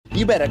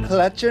You better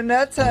clutch your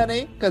nuts,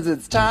 honey, because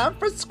it's time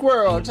for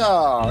Squirrel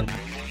Talk.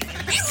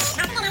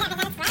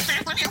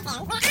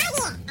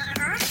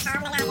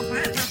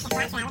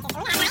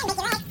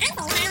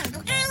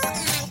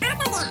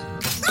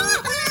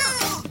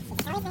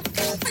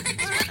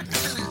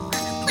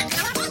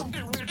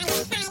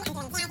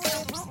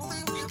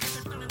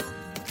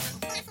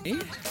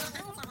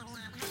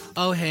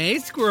 Oh, hey,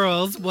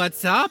 squirrels.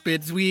 What's up?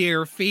 It's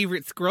your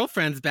favorite squirrel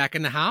friends back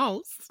in the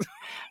house.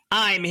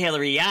 I'm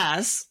Hillary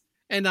Yass.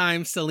 And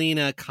I'm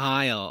Selena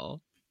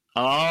Kyle.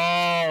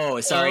 Oh,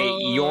 sorry.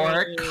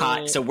 You're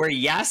Kyle. So we're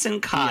Yass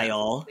and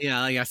Kyle.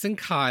 Yeah, Yass and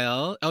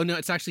Kyle. Oh, no,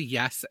 it's actually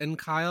Yes and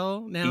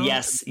Kyle now.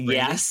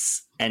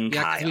 Yes and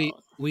Kyle.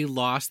 We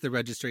lost the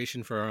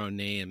registration for our own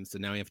names, so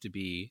now we have to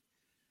be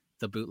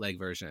the bootleg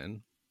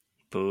version.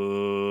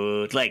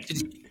 Bootleg.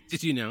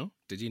 Did you know?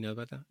 Did you know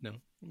about that? No.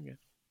 Okay.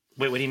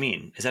 Wait, what do you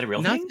mean? Is that a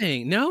real thing?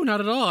 Nothing. No, not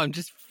at all. I'm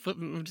just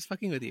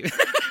fucking with you.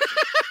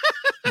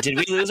 Did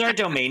we lose our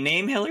domain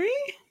name, Hillary?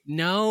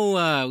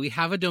 No, we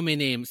have a domain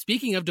name.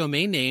 Speaking of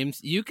domain names,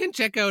 you can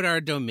check out our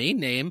domain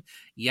name,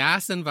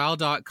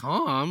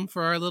 yassandvile.com,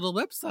 for our little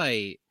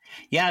website.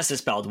 Yass is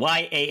spelled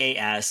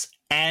Y-A-A-S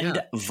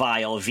and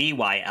Vile,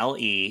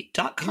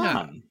 V-Y-L-E.com.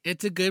 Yeah,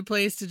 it's a good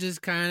place to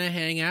just kind of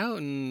hang out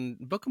and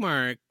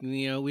bookmark.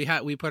 You know,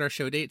 we put our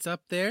show dates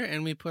up there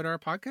and we put our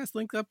podcast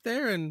link up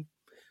there, and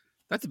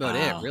that's about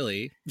it,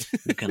 really.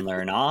 You can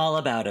learn all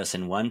about us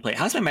in one place.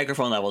 How's my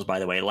microphone levels, by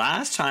the way?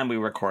 Last time we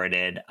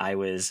recorded, I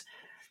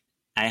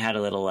had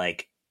a little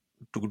like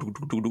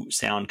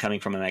sound coming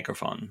from a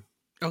microphone.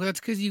 Oh, that's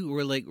because you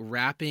were like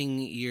wrapping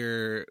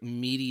your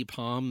meaty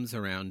palms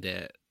around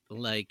it,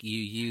 like you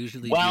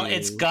usually do. Well,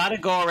 it's got to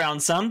go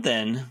around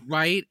something.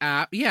 Right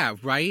after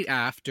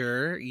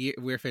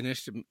we're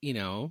finished,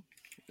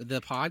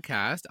 the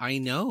podcast. I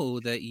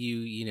know that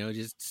you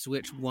just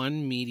switch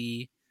one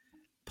meaty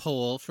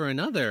pole for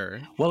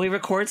another. Well, we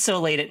record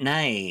so late at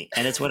night,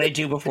 and it's what I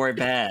do before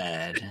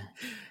bed.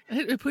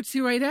 It puts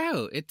you right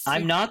out.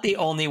 I'm not the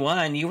only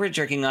one. You were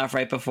jerking off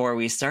right before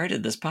we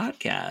started this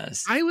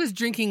podcast. I was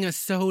drinking a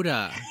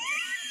soda.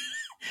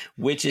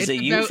 Which is a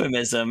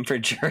euphemism for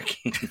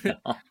jerking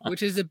off.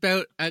 Which is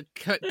about a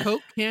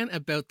Coke can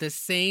about the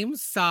same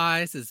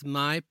size as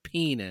my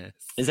penis.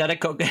 Is that a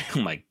Coke?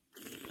 Oh my.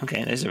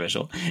 Okay, there's a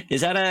visual.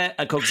 Is that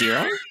a Coke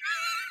Zero?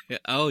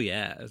 Oh,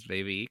 yes,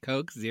 baby.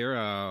 Coke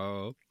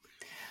Zero.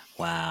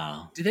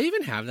 Wow. Do they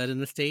even have that in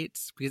the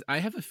States? Because I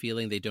have a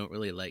feeling they don't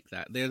really like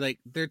that.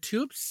 They're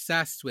too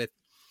obsessed with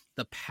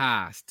the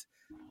past.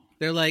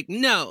 They're like,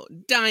 no,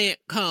 Diet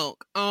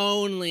Coke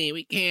only.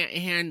 We can't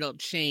handle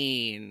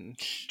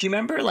change. Do you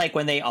remember like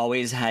when they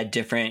always had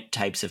different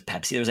types of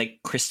Pepsi? There was like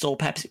Crystal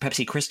Pepsi,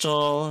 Pepsi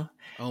Crystal,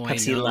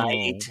 Pepsi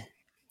Light.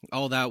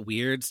 All that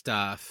weird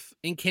stuff.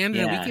 In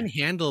Canada, we can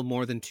handle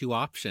more than two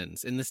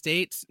options. In the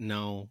States,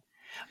 no.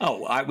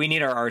 Oh, we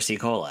need our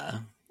RC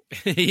Cola.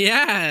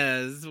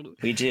 Yes,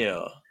 we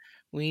do.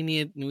 We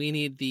need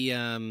the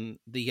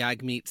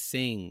Yagmeet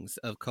Sings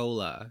of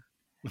cola,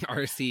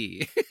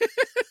 RC.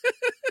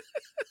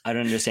 I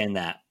don't understand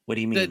that. What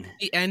do you mean?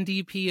 The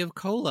NDP of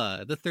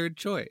cola, the third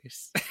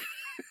choice.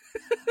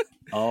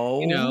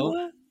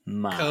 Oh,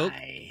 my Coke,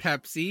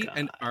 Pepsi, God.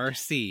 And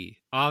RC.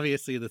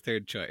 Obviously, the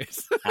third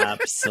choice.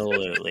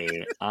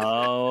 Absolutely.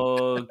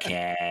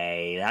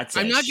 Okay, that's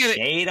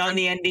shade on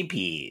the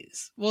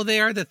NDPs. Well,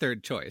 they are the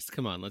third choice.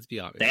 Come on, let's be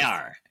honest. They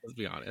are. Let's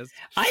be honest.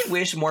 I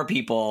wish more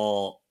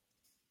people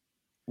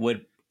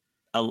would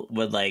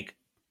like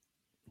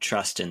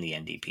trust in the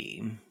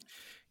NDP.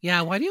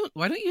 Yeah, why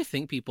don't you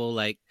think people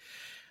like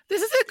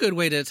this is a good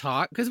way to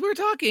talk, because we're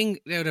talking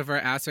out of our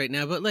ass right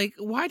now, but like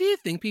why do you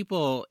think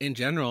people in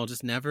general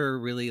just never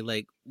really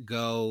like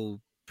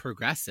go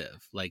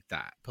progressive like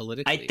that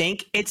politically? I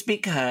think it's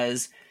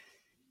because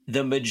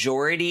the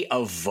majority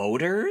of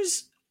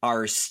voters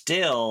are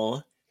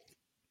still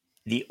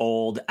the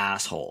old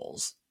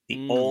assholes.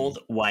 The old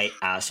white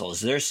assholes.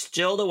 They're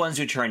still the ones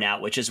who turn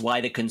out, which is why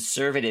the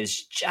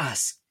conservatives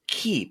just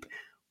keep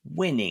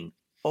winning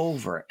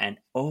over and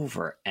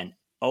over and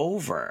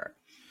over.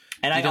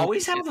 And I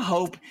always have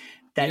hope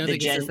that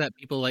that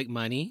people like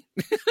money.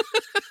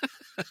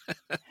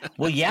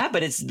 Well, yeah,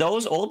 but it's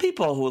those old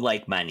people who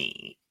like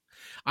money.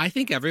 I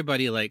think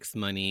everybody likes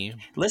money.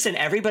 Listen,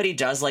 everybody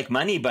does like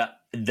money, but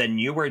the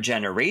newer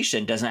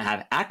generation doesn't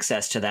have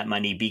access to that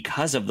money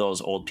because of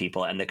those old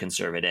people and the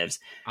conservatives.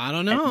 I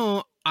don't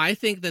know. I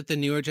think that the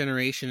newer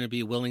generation would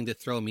be willing to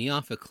throw me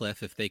off a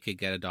cliff if they could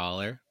get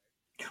 $1.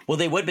 Well,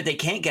 they would, but they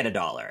can't get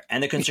 $1,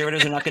 and the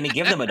conservatives are not going to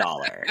give them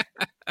 $1.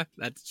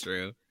 That's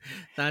true.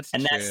 That's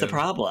the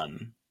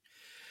problem.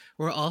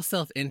 We're all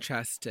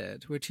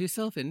self-interested. We're too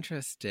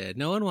self-interested.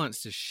 No one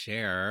wants to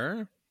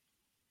share.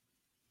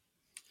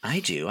 I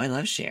do. I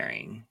love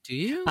sharing. Do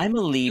you? I'm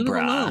a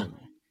Libra.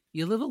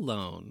 You live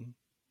alone.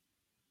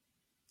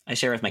 I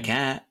share with my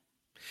cat.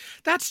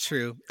 That's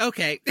true.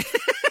 Okay.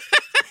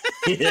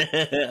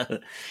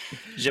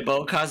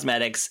 Jabot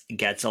Cosmetics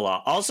gets a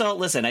lot. Also,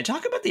 listen, I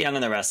talk about the young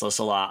and the restless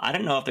a lot. I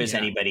don't know if there's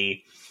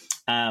anybody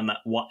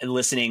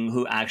listening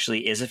who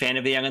actually is a fan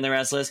of The Young and the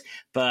Restless,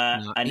 but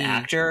Not an me.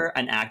 actor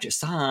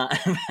stop.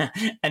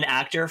 An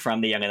actor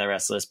from The Young and the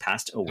Restless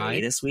passed away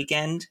Died? this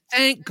weekend.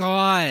 Thank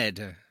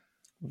God.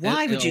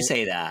 Why would you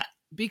say that?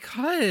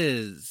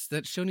 Because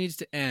that show needs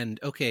to end.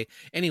 Okay.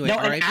 Anyway, No,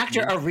 all an right,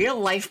 actor, a real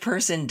life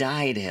person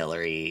died,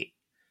 Hillary.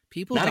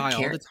 people not a die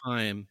all char- the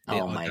time.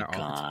 Oh my die all the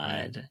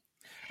time. God.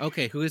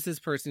 Okay, who is this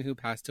person who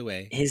passed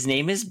away? His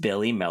name is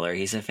Billy Miller.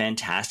 He's a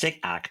fantastic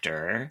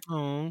actor.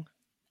 Oh,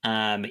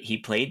 He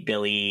played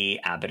Billy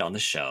Abbott on the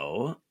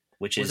show,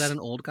 which was is that an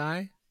old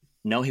guy?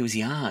 No, he was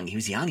young. He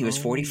was young. He was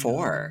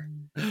 44.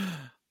 No.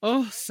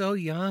 Oh, so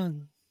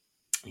young.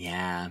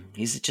 Yeah,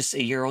 he's just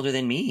a year older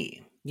than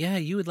me. Yeah,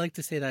 you would like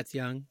to say that's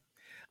young.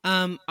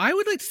 I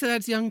would like to say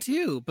that's young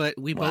too, but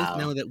we both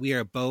know that we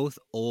are both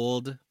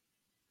old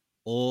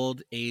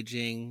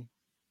aging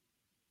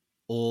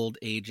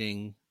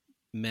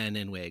men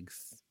in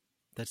wigs.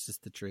 That's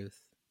just the truth.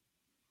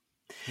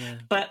 Yeah.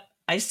 But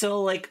I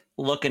still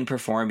look and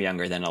perform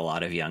younger than a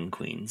lot of young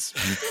queens.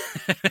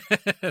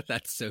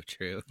 That's so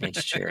true.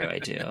 It's true, I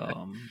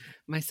do.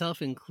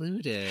 Myself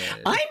included.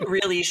 I'm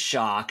really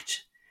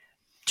shocked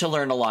to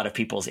learn a lot of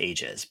people's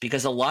ages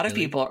because a lot of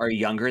people are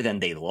younger than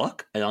they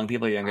look. A lot of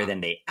people are younger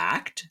than they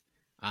act.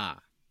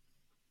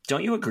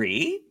 Don't you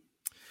agree?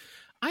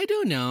 I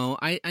don't know.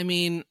 I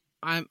mean,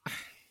 I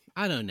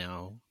don't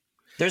know.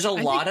 There's a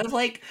lot of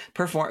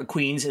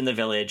queens in the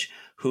village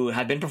who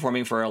have been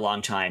performing for a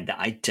long time that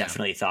I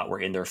definitely thought were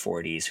in their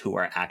 40s who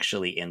are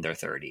actually in their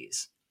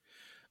 30s.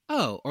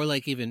 Oh, or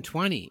even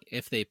 20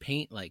 if they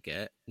paint like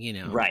it,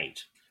 Right.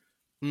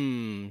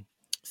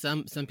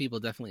 Some people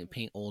definitely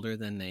paint older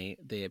than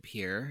they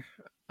appear.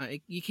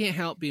 You can't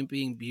help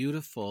being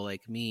beautiful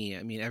like me.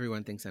 I mean,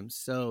 everyone thinks I'm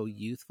so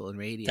youthful and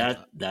radiant.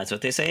 That's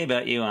what they say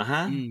about you,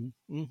 uh-huh.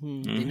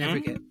 Mm-hmm.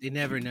 They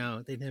never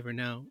know.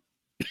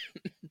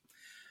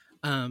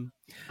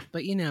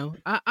 But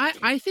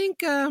I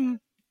think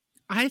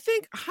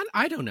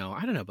I don't know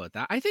about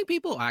that. I think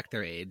people act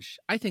their age.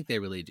 I think they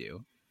really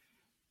do.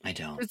 I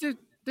don't.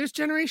 There's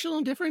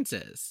generational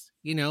differences.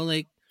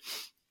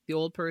 The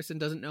old person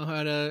doesn't know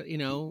how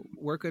to,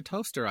 work a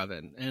toaster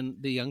oven, and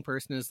the young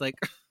person is like,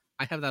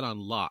 I have that on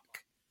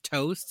lock.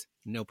 Toast,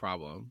 no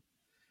problem.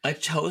 A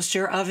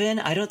toaster oven?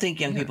 I don't think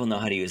young people know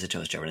how to use a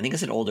toaster oven. I think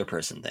it's an older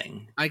person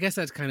thing. I guess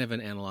that's kind of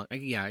an analog.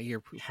 Yeah,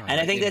 you're probably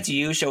and I think that's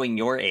you showing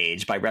your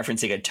age by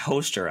referencing a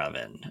toaster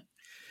oven.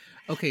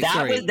 Okay,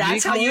 sorry.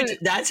 That's how you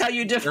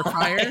define air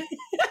fryer?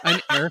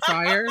 An air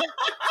fryer?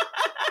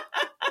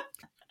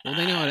 Well,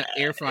 they know how to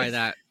air fry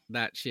that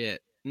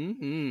shit.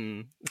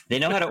 Mm-hmm. They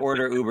know how to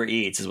order Uber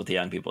Eats is what the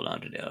young people know how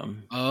to do.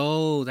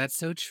 Oh, that's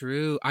so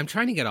true. I'm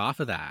trying to get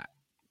off of that.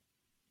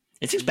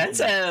 It's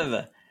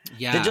expensive.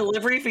 Yeah. The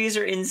delivery fees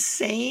are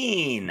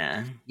insane.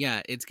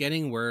 Yeah, it's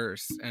getting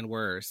worse and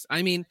worse.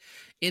 I mean,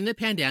 in the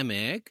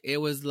pandemic, it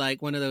was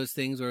like one of those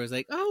things where it was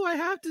like, oh, I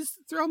have to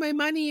throw my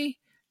money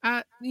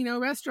at,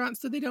 restaurants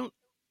so they don't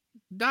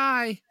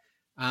die.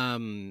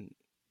 Where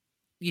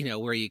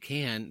you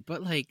can.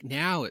 But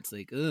now it's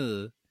like,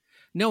 ugh.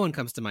 No one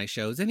comes to my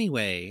shows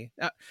anyway.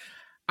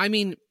 I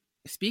mean,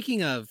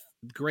 speaking of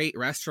great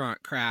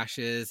restaurant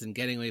crashes and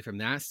getting away from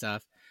that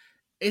stuff,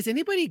 is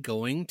anybody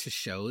going to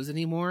shows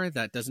anymore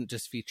that doesn't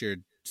just feature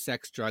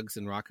sex, drugs,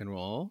 and rock and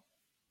roll?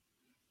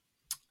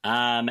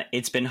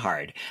 It's been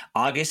hard.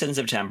 August and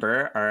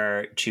September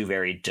are two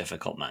very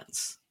difficult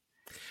months.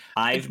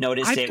 I've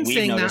noticed it.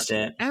 We've noticed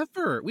it.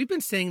 We've been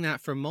saying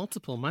that for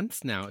multiple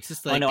months now. It's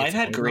just no, I've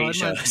had great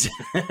shows.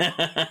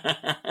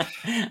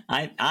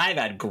 I've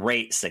had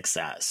great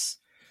success.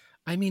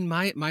 I mean,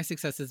 my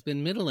success has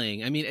been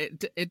middling. I mean,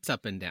 it's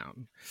up and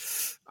down.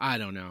 I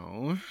don't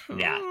know.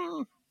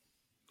 Yeah.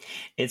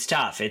 It's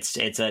tough. It's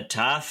a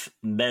tough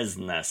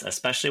business,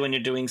 especially when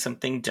you're doing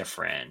something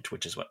different,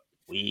 which is what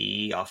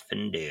we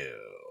often do.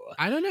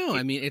 I don't know.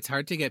 I mean, it's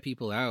hard to get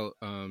people out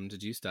to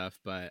do stuff,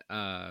 but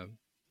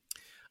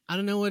I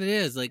don't know what it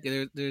is.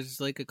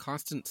 There's a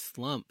constant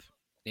slump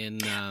in.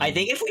 I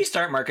think if we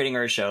start marketing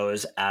our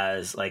shows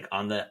as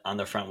on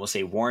the front, we'll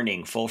say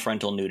warning, full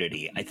frontal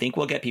nudity. I think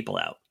we'll get people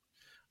out.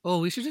 Oh,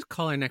 we should just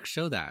call our next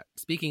show that.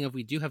 Speaking of,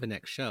 we do have a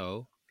next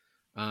show.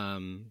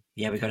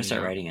 Yeah, we got to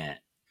start writing it.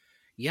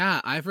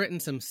 Yeah, I've written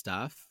some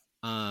stuff.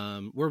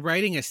 We're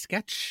writing a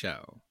sketch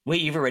show.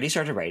 Wait, you've already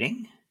started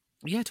writing?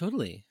 Yeah,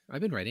 totally. I've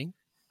been writing.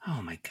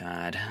 Oh my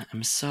God,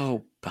 I'm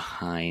so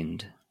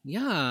behind.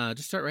 Yeah,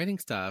 just start writing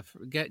stuff.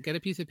 Get a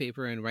piece of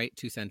paper and write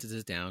 2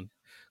 sentences down.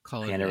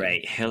 I'm gonna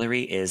write,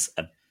 Hillary is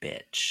a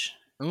bitch.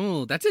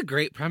 Oh, that's a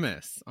great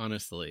premise,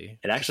 honestly.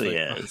 It actually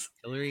is.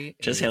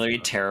 Hillary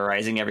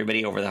terrorizing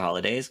everybody over the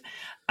holidays.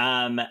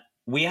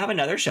 We have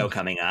another show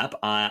coming up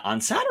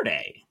on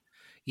Saturday.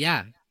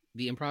 Yeah,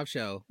 the improv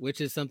show, which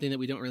is something that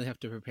we don't really have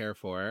to prepare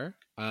for.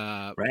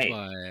 Right.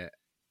 But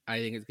I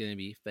think it's going to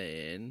be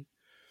fun.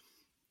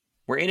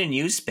 We're in a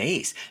new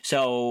space.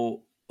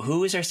 So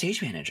who is our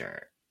stage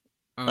manager?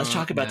 Let's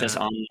talk about this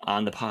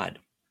on the pod.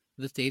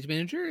 The stage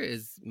manager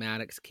is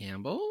Maddox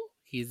Campbell.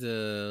 He's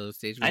a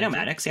stage manager. I know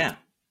Maddox, yeah.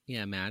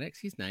 Yeah, Maddox.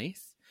 He's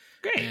nice.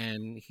 Great.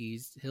 And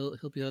he'll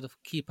be able to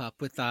keep up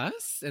with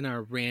us and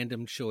our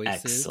random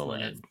choices.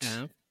 Excellent.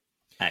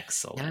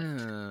 Excellent.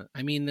 Yeah.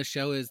 I mean, the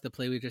show is the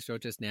play we just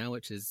wrote just now,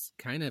 which is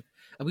kind of,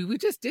 we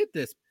just did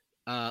this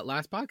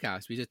last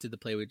podcast. We just did the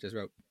play we just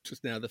wrote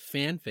just now, the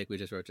fanfic we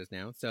just wrote just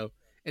now. So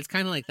it's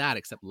kind of like that,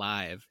 except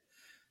live,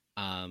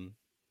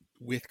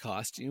 with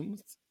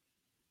costumes.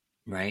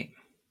 Right.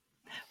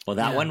 Well,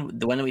 that one,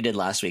 the one that we did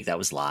last week, that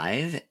was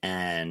live,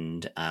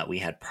 and we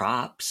had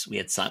props. We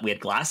had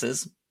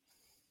glasses.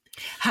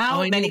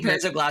 How many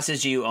pairs of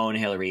glasses do you own,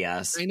 Hillary?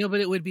 Yes. I know,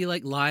 but it would be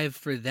like live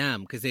for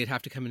them because they'd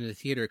have to come into the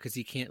theater because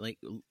you can't like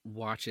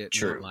watch it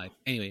live.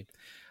 Anyway,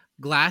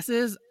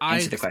 glasses.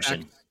 Answer the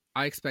question.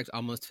 I expect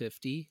almost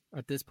 50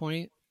 at this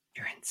point.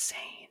 You're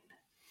insane.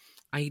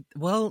 I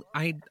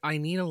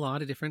need a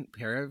lot of different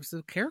pairs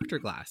of character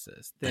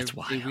glasses. That's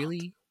wild.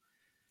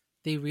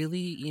 They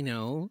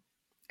really,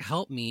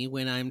 help me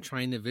when I'm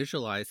trying to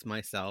visualize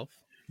myself.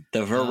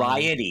 The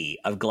variety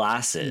of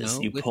glasses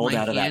you pulled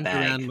out of that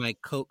bag. Around my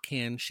Coke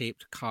can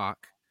shaped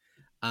cock.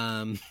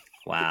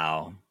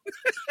 Wow.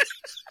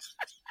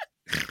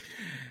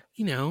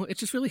 It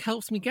just really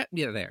helps me get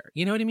me there.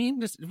 You know what I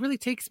mean? It really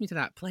takes me to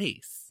that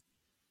place.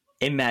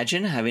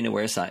 Imagine having to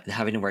wear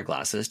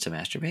glasses to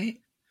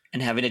masturbate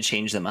and having to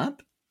change them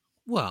up.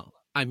 Well,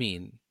 I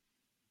mean,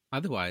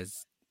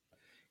 otherwise,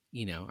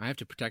 I have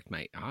to protect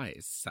my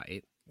eyes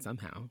sight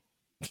somehow.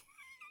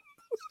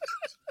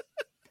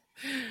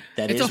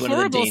 It's one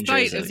of the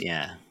dangers of,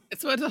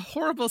 It's a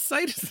horrible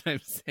sight, as I'm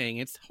saying.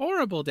 It's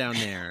horrible down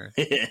there.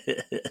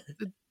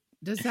 The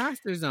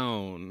disaster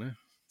zone.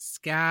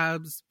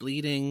 Scabs,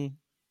 bleeding,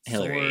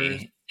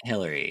 sores.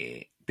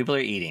 Hillary, people are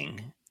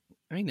eating.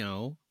 I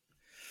know.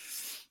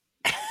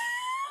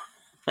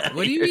 What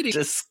are you eating?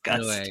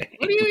 Disgusting.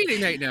 What are you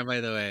eating right now, by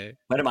the way?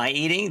 What am I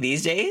eating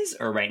these days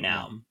or right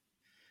now?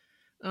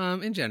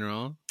 In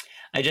general.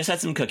 I just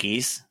had some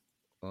cookies.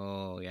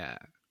 Oh, yeah.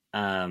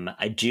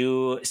 I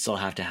do still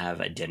have to have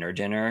a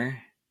dinner.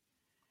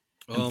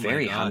 I'm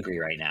very hungry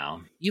right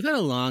now. You've had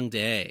a long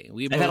day.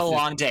 I've had a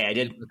long day. I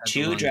did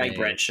 2 drag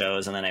Brett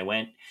shows, and then I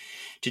went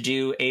to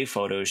do a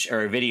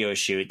a video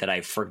shoot that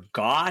I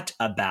forgot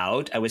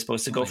about. I was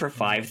supposed to go for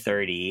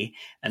 5:30,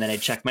 and then I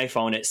checked my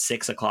phone at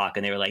 6:00,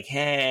 and they were like,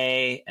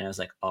 "Hey," and I was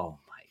like, "Oh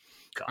my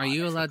god!" Are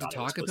you allowed to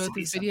talk about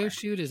this video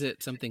shoot? Is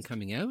it something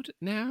coming out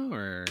now,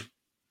 or?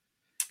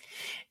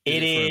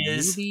 It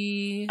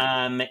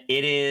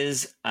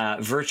is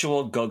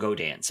virtual go-go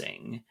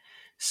dancing.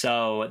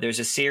 So there's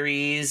a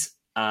series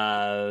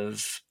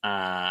of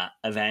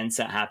events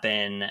that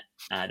happen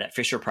that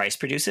Fisher Price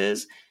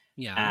produces.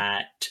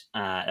 Yeah.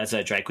 That's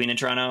a drag queen in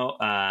Toronto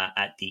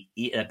at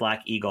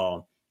Black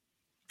Eagle,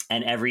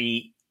 and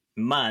every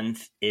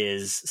month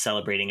is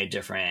celebrating a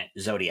different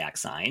zodiac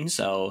sign.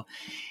 So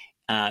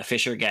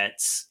Fisher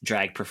gets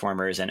drag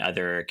performers and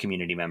other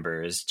community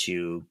members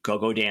to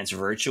go dance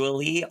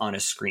virtually on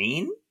a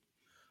screen,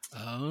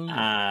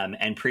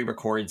 and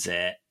pre-records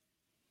it.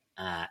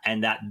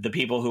 And that the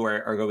people who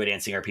are go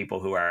dancing are people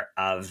who are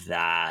of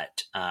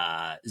that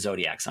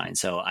zodiac sign.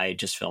 So I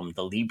just filmed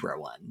the Libra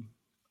one.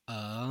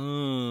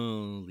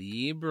 Oh,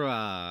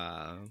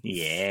 Libra.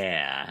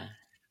 Yeah.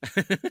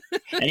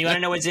 And you want to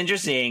know what's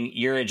interesting?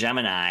 You're a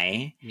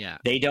Gemini. Yeah.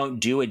 They don't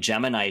do a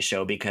Gemini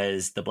show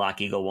because the Black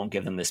Eagle won't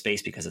give them the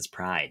space because it's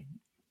Pride.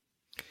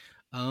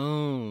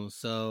 Oh,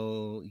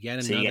 so you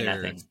get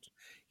nothing.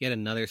 Yet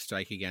another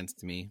strike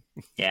against me.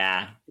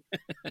 Yeah.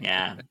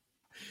 Yeah.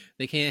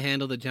 They can't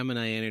handle the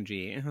Gemini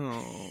energy.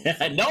 Oh.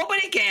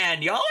 Nobody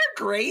can. Y'all are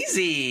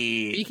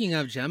crazy. Speaking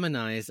of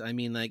Geminis, I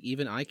mean, like,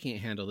 even I can't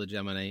handle the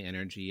Gemini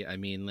energy. I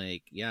mean,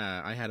 like,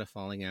 yeah, I had a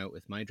falling out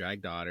with my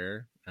drag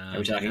daughter. Are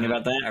we talking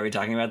about that? Are we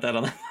talking about that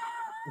on the...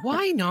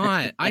 Why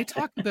not? I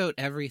talk about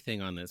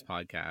everything on this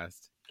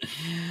podcast.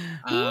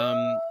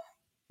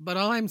 But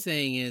all I'm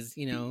saying is,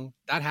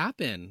 that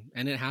happened,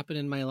 and it happened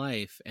in my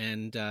life,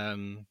 and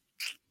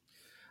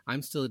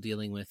I'm still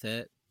dealing with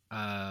it.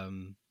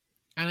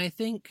 And I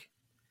think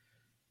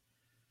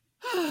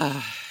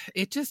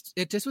it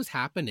just was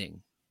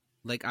happening.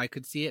 Like, I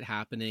could see it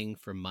happening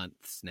for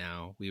months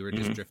now. We were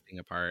just drifting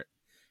apart,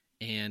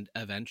 and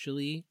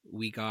eventually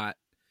we got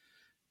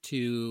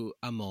to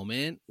a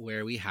moment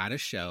where we had a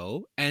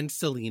show, and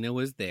Selena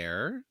was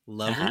there.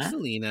 Lovely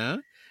Selena,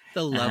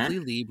 the lovely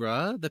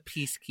Libra, the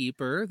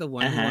peacekeeper, the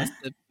one who wants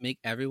to make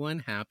everyone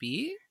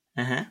happy.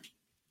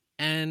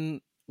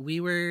 And we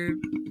were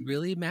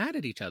really mad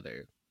at each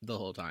other the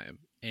whole time.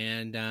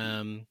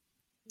 And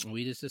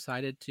we just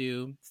decided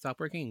to stop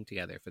working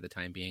together for the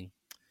time being.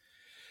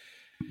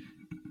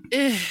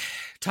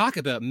 Talk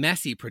about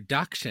messy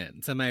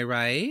productions, am I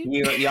right?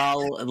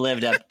 Y'all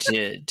lived up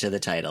to the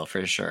title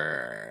for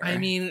sure. I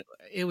mean,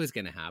 it was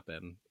gonna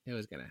happen.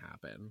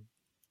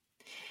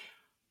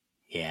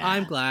 Yeah.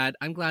 I'm glad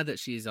that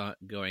she's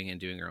going and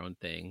doing her own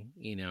thing.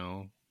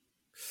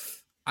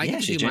 I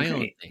get to do my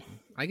own thing.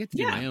 I get to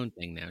do my own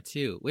thing now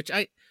too,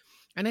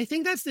 and I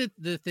think that's the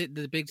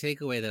big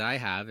takeaway that I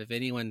have. If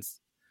anyone's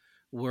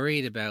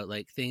worried about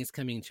like things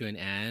coming to an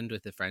end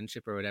with the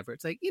friendship or whatever,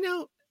 it's like,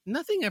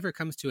 nothing ever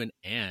comes to an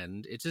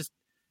end. It just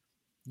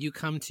you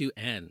come to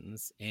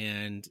ends,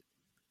 and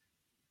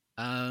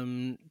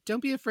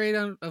don't be afraid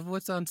of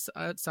what's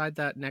outside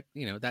that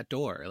that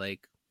door,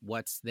 like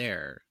what's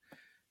there.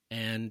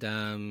 And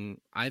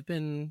I've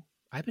been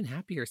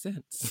happier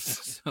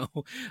since. So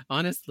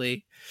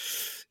honestly,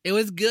 it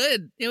was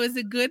good. It was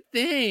a good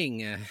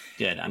thing.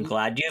 Good. I'm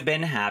glad you've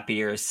been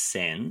happier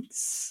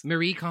since.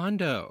 Marie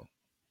Kondo.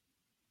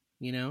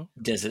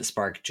 Does it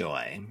spark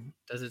joy?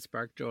 Does it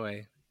spark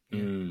joy?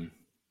 Mm.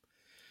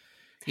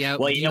 Yeah.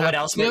 Well, you know what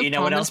else? You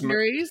know what else? Do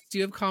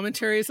you have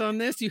commentaries on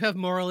this? Do you have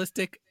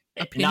moralistic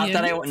opinions?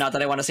 Not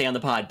that I want to say on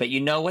the pod, but you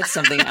know what's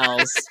something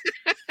else?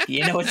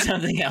 You know what's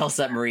something else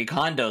that Marie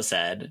Kondo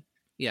said?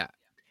 Yeah.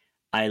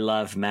 I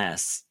love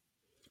mess.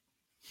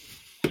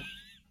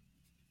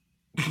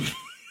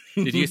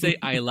 Did you say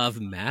I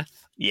love meth?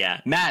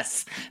 Yeah,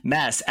 mess,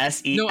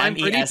 SEMESS. No, I'm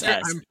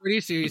pretty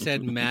sure you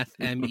said meth,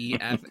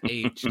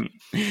 MEFH.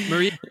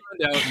 Marie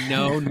Kondo,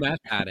 known meth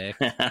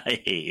addict.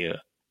 I hate you.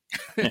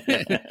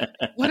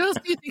 What else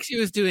do you think she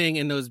was doing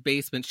in those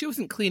basements? She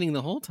wasn't cleaning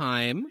the whole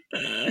time.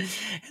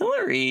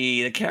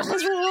 Hillary, the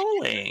cameras were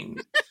rolling.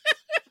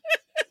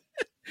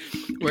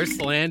 We're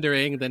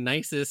slandering the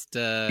nicest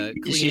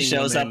She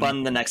shows up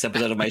on the next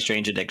episode of My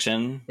Strange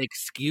Addiction.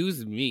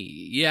 Excuse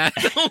me. Yeah.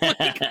 Oh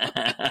my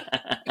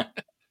God.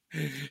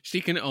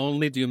 She can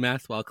only do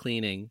meth while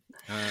cleaning.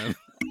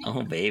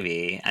 Oh,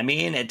 baby. I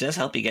mean, it does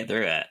help you get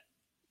through it.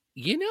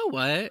 You know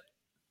what?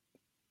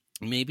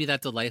 Maybe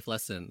that's a life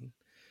lesson.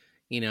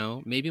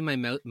 Maybe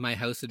my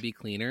house would be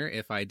cleaner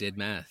if I did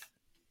meth.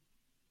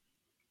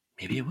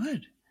 Maybe it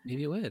would.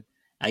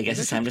 I guess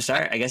it's time to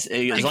start. I guess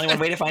there's only one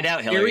way to find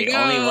out, Hillary. Here we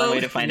go. Only one way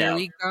to find out.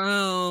 Here we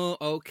go.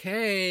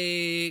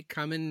 Okay.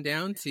 Coming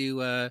down to,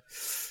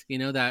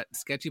 that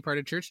sketchy part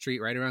of Church Street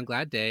right around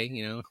Glad Day.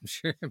 I'm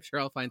sure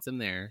I'll find some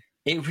there.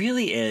 It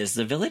really is.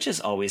 The Village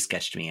has always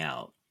sketched me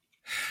out.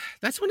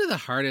 That's one of the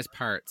hardest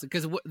parts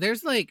because I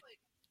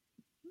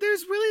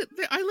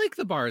like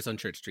the bars on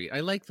Church Street.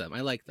 I like them.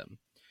 I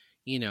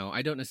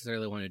don't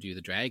necessarily want to do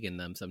the drag in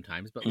them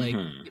sometimes, but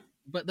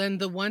but then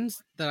the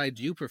ones that I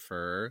do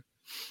prefer,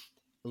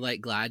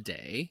 like Glad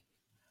Day,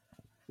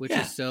 which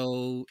is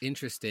so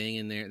interesting,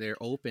 and they're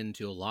open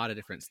to a lot of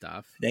different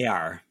stuff. They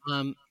are.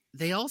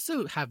 They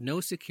also have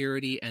no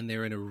security, and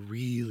they're in a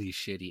really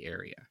shitty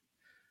area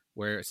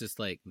where it's just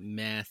like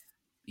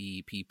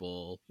meth-y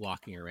people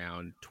walking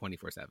around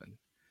 24/7.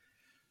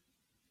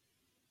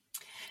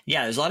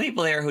 Yeah, there's a lot of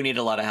people there who need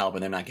a lot of help,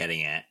 and they're not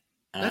getting it.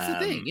 That's the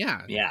thing.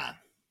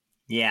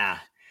 Yeah.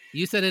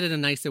 You said it in a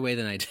nicer way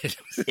than I did.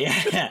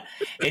 Yeah.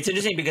 It's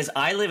interesting because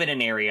I live in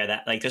an area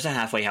that, like, there's a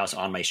halfway house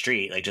on my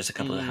street, like just a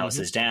couple of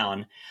houses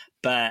down.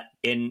 But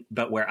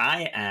where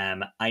I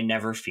am, I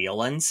never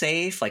feel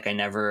unsafe. Like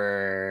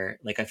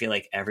I feel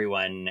like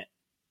everyone,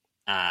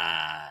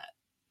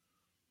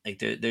 like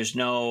there's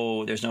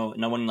no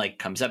one like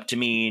comes up to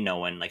me. No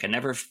one, like, I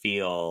never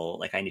feel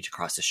like I need to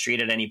cross the street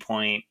at any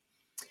point.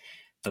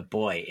 But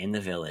boy, in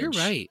the Village. You're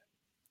right.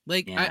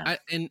 Like I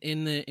in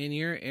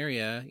your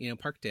area,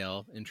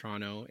 Parkdale in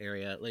Toronto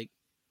area, like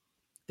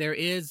there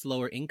is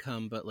lower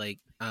income, but like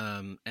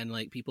and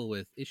like people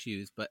with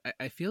issues, but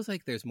I feels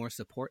like there's more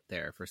support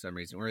there for some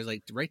reason. Whereas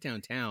like right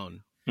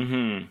downtown,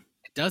 it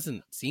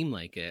doesn't seem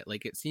like it.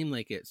 Like it seemed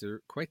like it's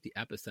quite the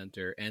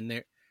epicenter,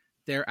 and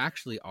there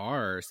actually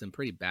are some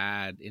pretty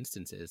bad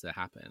instances that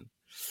happen.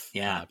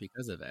 Yeah,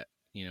 because of it.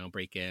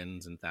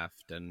 Break-ins and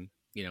theft, and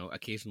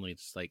occasionally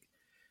just like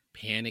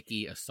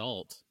panicky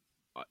assault.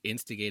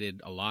 Instigated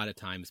a lot of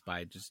times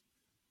by just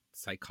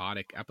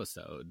psychotic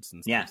episodes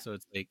and stuff. Yeah. So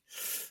it's like,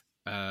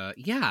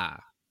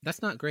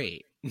 that's not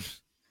great.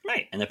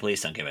 Right. And the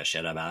police don't give a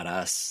shit about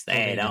us.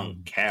 They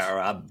don't care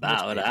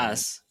about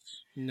us.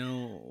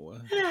 No.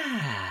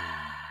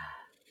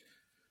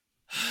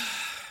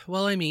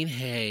 Well, I mean,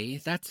 hey,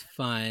 that's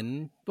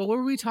fun. But what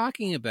were we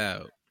talking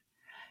about?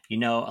 A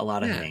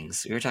lot of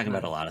things. We were talking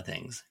about a lot of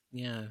things.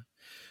 Yeah.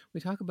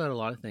 We talk about a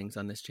lot of things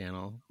on this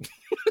channel.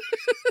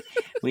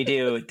 We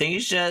do.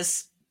 Things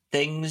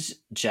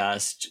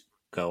just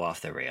go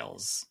off the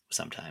rails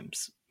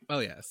sometimes. Oh,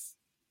 yes.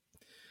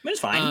 But it's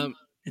fine.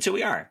 It's who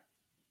we are.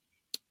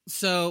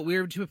 So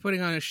we're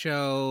putting on a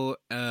show.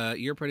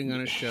 You're putting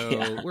on a show.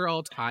 Yeah. We're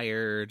all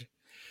tired.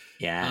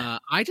 Yeah.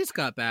 I just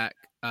got back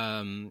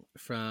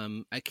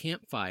from a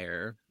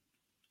campfire.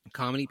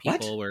 Comedy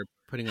people were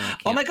putting on a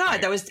campfire. Oh my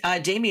God. That was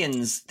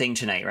Damien's thing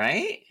tonight,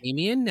 right?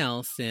 Damien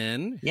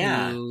Nelson.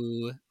 Yeah.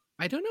 Who,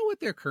 I don't know what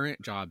their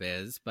current job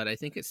is, but I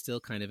think it's still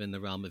kind of in the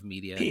realm of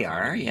media.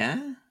 PR,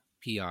 yeah.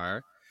 PR.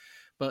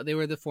 But they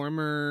were the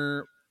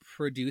former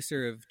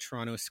producer of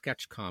Toronto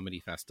Sketch Comedy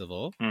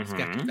Festival,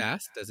 Sketch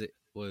Fest, as it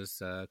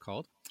was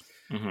called.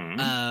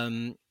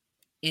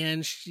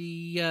 And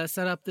she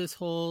set up this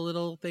whole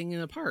little thing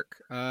in a park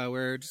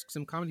where just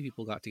some comedy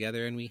people got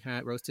together, and we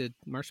had roasted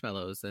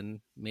marshmallows and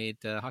made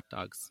hot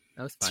dogs.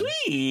 That was fun.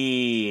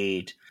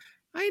 Sweet.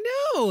 I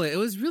know. It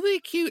was really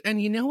cute.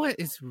 And you know what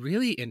is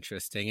really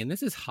interesting? And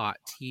this is hot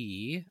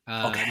tea.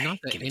 Not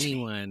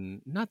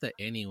that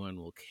anyone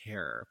will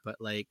care, but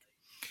like,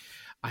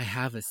 I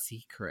have a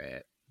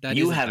secret.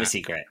 You have a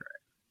secret.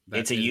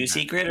 It's a you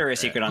secret or a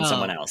secret on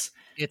someone else?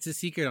 It's a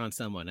secret on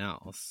someone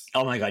else.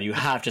 Oh my God, you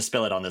have to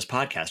spill it on this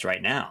podcast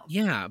right now.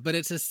 Yeah, but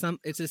it's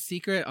a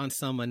secret on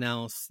someone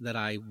else that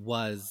I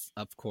was,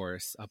 of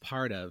course, a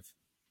part of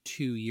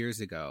 2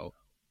 years ago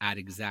at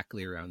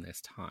exactly around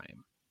this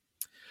time.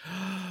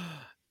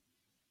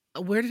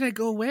 Where did I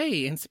go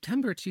away in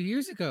September 2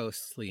 years ago,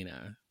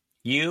 Selena?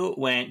 You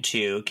went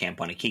to Camp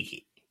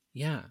Wanakiki.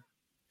 Yeah.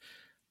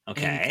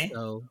 Okay. And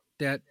so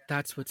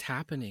that's what's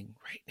happening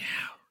right now.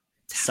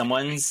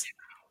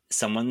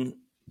 Someone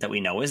that we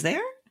know is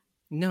there?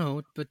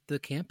 No, but the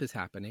camp is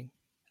happening.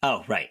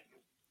 Oh, right.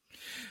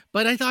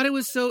 But I thought it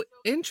was so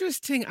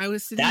interesting. I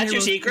was sitting there. That's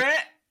your secret?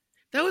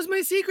 That was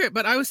my secret,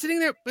 but I was sitting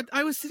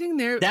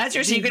there. That's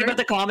your secret about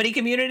the comedy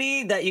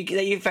community that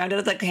you found out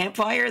at the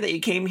campfire that you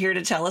came here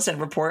to tell us and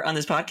report on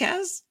this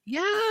podcast?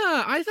 Yeah,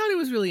 I thought it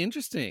was really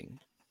interesting.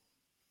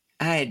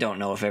 I don't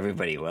know if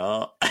everybody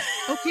will.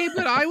 Okay,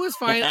 but I was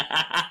fine.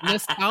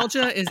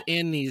 Nostalgia is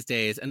in these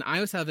days, and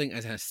I was having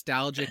a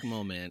nostalgic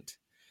moment.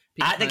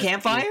 At the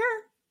campfire?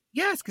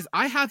 Yes, because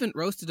I haven't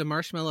roasted a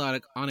marshmallow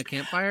on a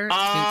campfire.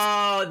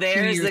 Oh,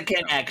 there's the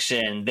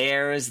connection.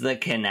 There's the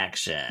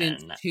connection.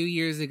 Since 2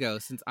 years ago,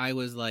 since I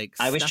was like,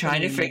 I was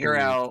trying to figure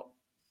out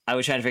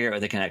what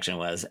the connection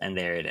was, and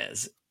there it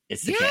is.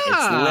 It's it's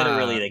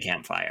literally the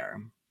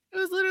campfire. It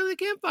was literally the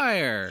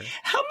campfire.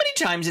 How many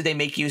times did they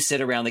make you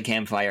sit around the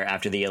campfire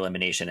after the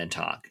elimination and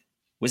talk?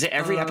 Was it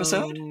every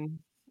episode?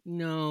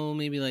 No,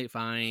 maybe like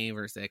 5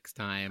 or 6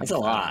 times. That's a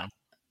lot.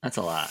 That's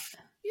a lot.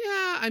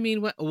 Yeah, I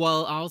mean,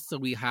 well, also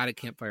we had a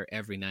campfire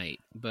every night,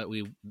 but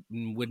we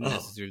wouldn't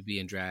necessarily be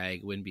in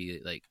drag, wouldn't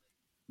be like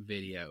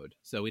videoed.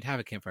 So we'd have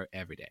a campfire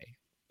every day,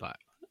 but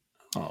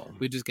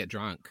we'd just get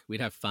drunk.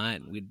 We'd have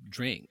fun. We'd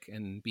drink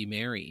and be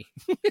merry.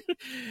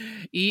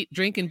 Eat,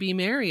 drink, and be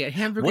merry at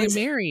Hamburger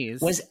Mary's.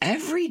 Was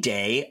every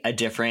day a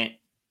different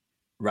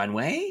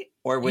runway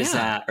or was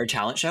that or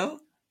talent show?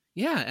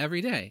 Yeah,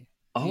 every day.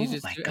 Oh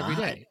my God. Every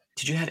day.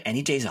 Did you have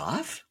any days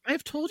off?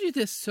 I've told you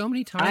this so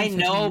many times. I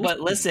know, but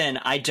listen,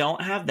 I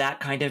don't have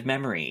that kind of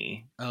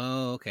memory.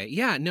 Oh, okay.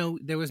 Yeah, no,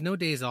 there was no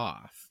days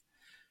off.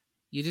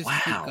 You just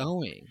keep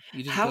going.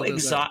 You just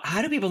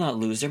How do people not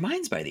lose their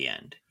minds by the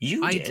end?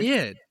 I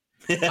did.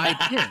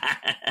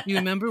 You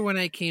remember when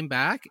I came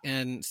back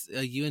and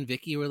you and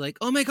Vicky were like,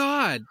 "Oh my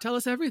God, tell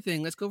us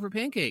everything. Let's go for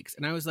pancakes."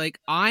 And I was like,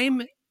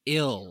 "I'm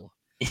ill.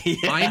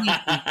 I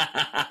need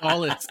to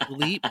fall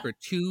asleep for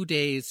 2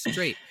 days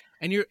straight."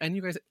 And you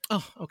guys,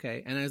 "Oh,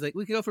 okay." And I was like,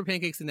 "We could go for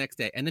pancakes the next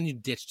day." And then you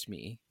ditched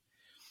me.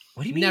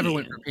 What do you mean? Never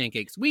went for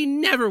pancakes. We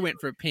never went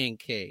for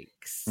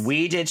pancakes.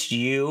 We ditched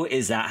you?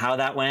 Is that how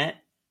that went?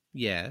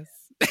 Yes.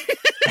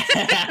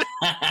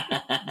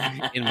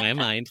 In my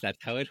mind, that's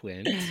how it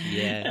went.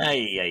 Yeah.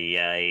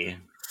 Ay.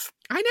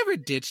 I never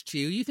ditched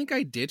you. You think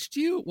I ditched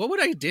you? What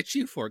would I ditch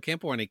you for?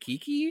 Camp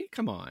Wanakiki?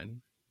 Come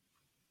on.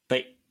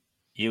 But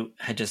you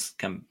had just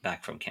come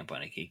back from Camp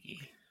Wanakiki.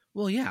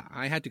 Well, yeah,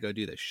 I had to go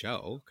do the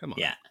show. Come on.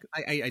 Yeah.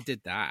 I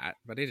did that,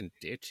 but I didn't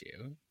ditch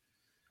you.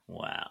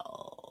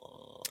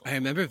 Well, I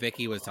remember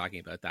Vicky was talking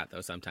about that,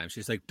 though, sometimes.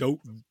 She's like,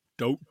 don't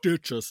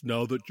ditch us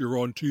now that you're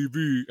on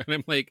TV. And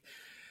I'm like,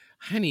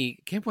 honey,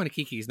 Camp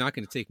Wanakiki is not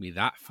going to take me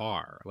that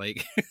far.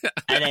 Like,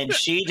 and then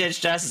she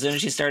ditched us as soon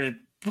as she started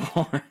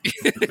porn.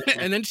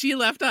 And then she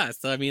left us.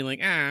 So, I mean, like,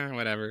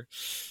 whatever.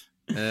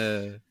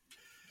 Ay.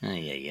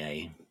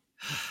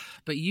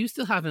 But you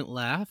still haven't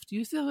left.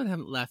 You still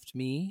haven't left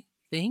me.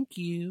 Thank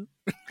you.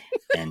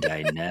 And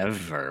I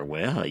never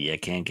will. You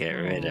can't get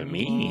rid of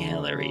me,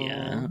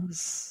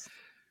 Hilarious.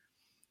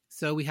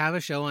 So we have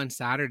a show on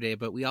Saturday,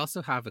 but we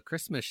also have a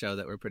Christmas show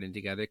that we're putting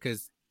together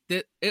because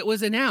it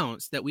was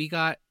announced that we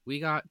got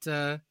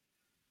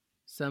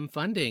some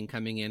funding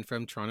coming in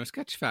from Toronto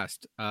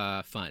Sketchfest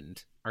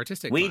fund,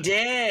 artistic We fund.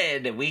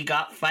 did. We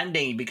got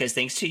funding because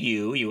thanks to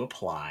you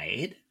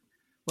applied.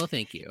 Well,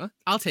 thank you.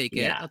 I'll take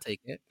it. Yeah. I'll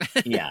take it.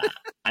 Yeah.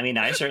 I mean,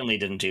 I certainly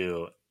didn't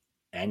do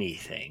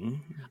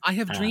anything. I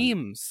have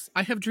dreams.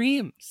 I have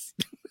dreams.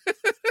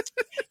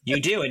 You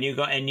do, and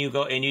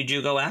you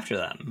do go after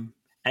them,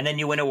 and then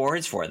you win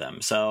awards for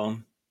them. So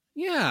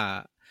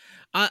yeah,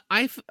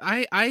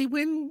 I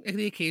win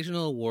the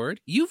occasional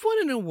award. You've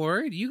won an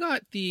award. You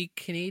got the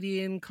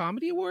Canadian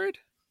Comedy Award.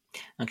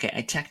 Okay,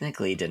 I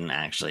technically didn't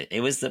actually.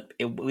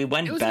 We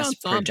won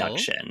best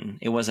production.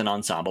 It was an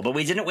ensemble, but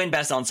we didn't win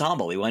best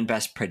ensemble. We won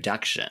best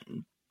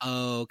production.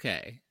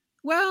 Okay.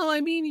 Well, I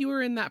mean, you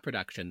were in that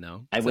production,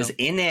 though. I was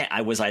in it.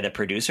 Was I the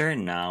producer?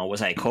 No.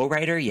 Was I a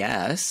co-writer?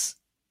 Yes.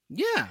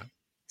 Yeah.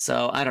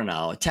 So, I don't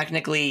know.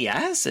 Technically,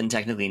 yes, and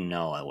technically,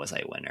 no. Was I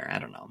a winner? I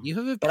don't know. You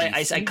have but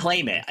I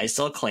claim it. I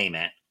still claim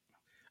it.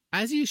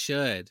 As you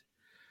should.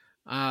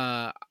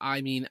 I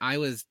mean, I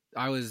was,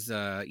 I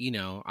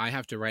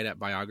have to write up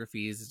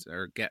biographies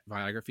or get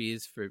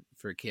biographies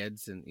for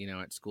kids and,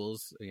 at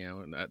schools,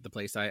 at the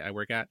place I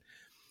work at.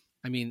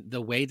 I mean,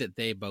 the way that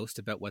they boast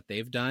about what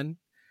they've done.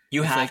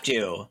 You have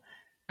to.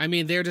 I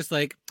mean, they're just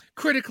like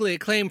critically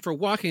acclaimed for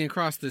walking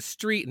across the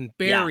street in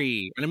Barrie.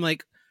 Yeah. And I'm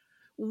like,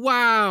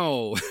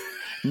 wow.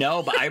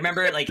 No, but I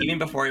remember like even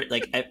before,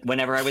 like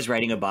whenever I was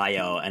writing a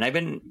bio, and I've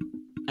been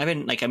I've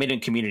been in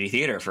community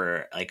theater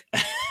for like,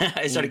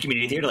 I started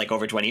community theater like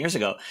over 20 years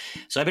ago.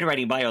 So I've been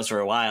writing bios for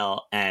a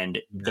while, and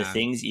the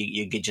things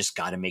just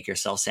got to make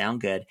yourself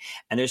sound good.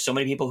 And there's so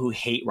many people who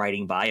hate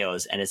writing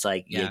bios, and it's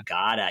like,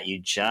 you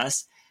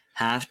just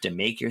have to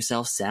make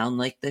yourself sound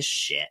like the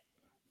shit.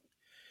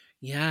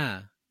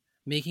 Yeah.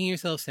 Making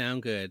yourself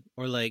sound good,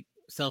 or like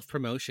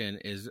self-promotion,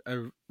 is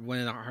one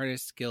of the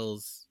hardest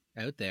skills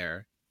out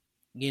there,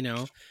 you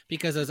know,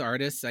 because as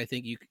artists, I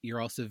think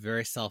you're also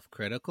very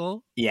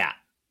self-critical. Yeah.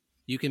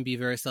 You can be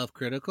very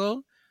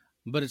self-critical,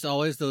 but it's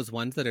always those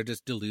ones that are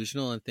just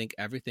delusional and think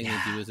everything they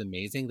do is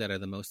amazing that are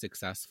the most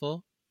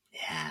successful.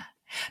 Yeah.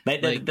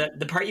 But like,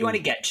 the part you want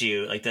to get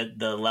to, like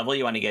the level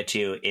you want to get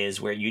to,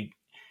 is where you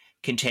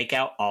can take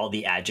out all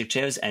the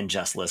adjectives and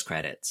just list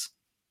credits.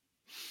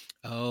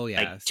 Oh,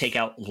 yeah. Like take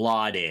out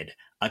lauded,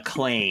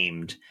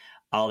 acclaimed,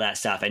 all that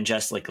stuff, and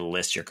just like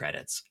list your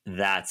credits.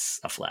 That's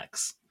a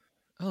flex.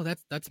 Oh,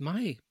 that's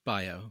my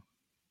bio.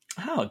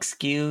 Oh,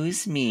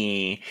 excuse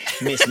me,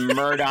 Miss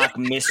Murdoch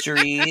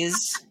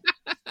Mysteries.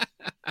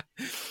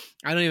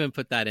 I don't even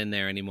put that in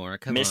there anymore.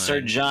 Come on.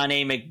 Mr. John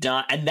A.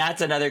 McDonald. And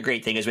that's another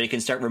great thing, is when you can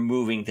start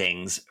removing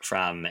things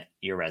from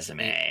your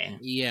resume.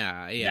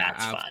 Yeah,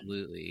 that's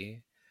absolutely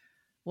fun.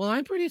 Well,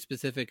 I'm pretty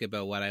specific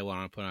about what I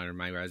want to put on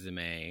my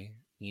resume.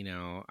 You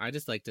know, I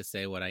just like to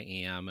say what I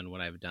am and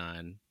what I've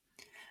done.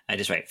 I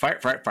just write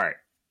fart, fart, fart.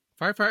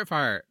 Fart, fart,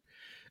 fart.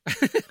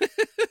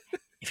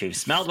 If you've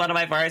smelled one of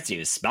my farts,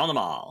 you've smelled them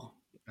all.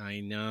 I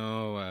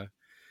know.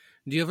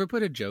 Do you ever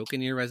put a joke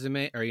in your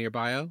resume or your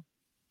bio?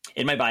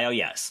 In my bio,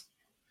 yes.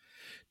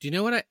 Do you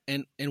know what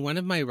in one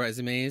of my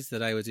resumes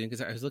that I was doing,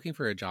 because I was looking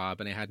for a job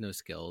and I had no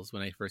skills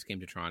when I first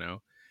came to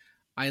Toronto,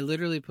 I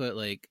literally put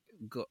like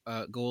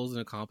goals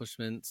and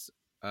accomplishments,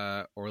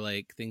 or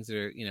like things that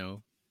are, you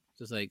know,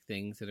 just like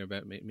things that are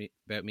about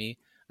me.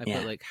 I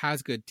put like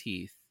has good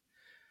teeth.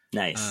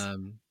 Nice.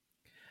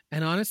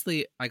 And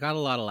honestly, I got a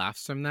lot of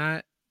laughs from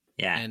that.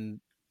 Yeah. And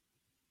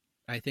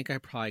I think I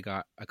probably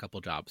got a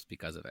couple jobs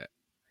because of it.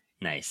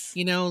 Nice.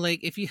 You know,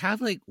 like if you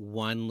have like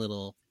one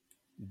little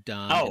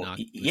dumb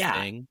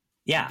thing,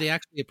 they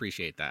actually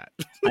appreciate that.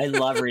 I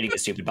love reading a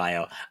stupid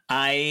bio.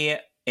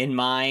 In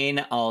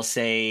mine, I'll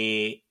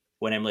say,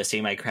 when I'm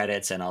listing my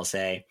credits, and I'll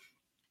say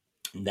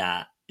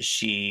that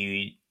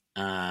she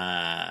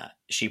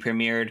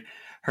premiered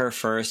her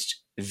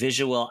first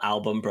visual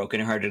album, Broken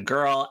Hearted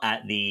Girl,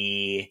 at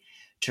the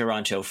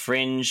Toronto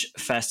Fringe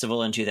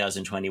Festival in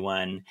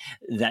 2021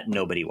 that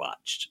nobody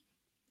watched.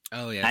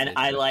 Oh yeah. And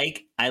I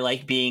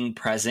like being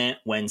present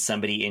when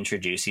somebody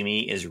introducing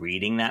me is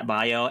reading that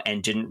bio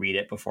and didn't read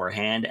it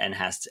beforehand and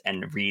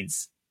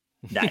reads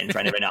that in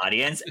front of an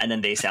audience, and then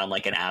they sound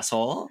like an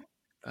asshole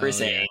for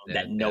saying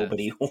that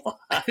nobody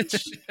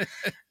watched.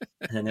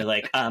 And then they're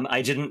like,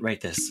 I didn't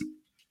write this.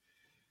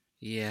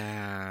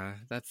 Yeah,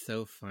 that's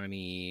so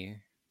funny.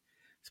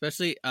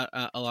 Especially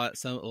a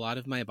lot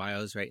of my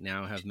bios right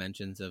now have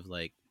mentions of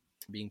like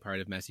being part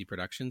of Messy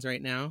Productions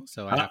right now.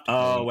 So I have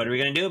to what are we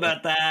gonna do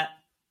about that?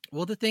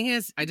 Well, the thing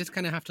is, I just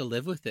kind of have to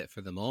live with it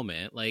for the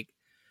moment. Like,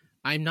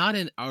 I'm not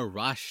in a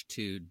rush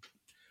to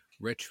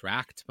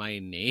retract my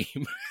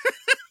name.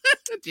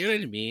 Do you know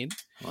what I mean?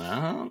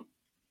 Well,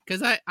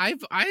 because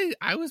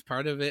I was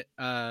part of it,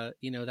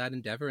 you know, that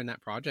endeavor and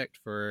that project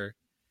for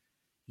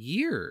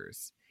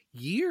years,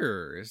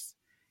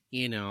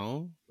 you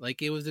know,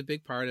 like it was a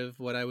big part of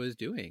what I was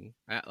doing.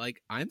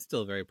 I'm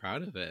still very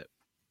proud of it.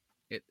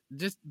 It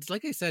just,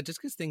 like I said, just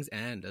because things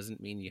end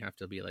doesn't mean you have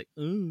to be like,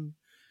 ooh,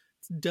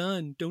 it's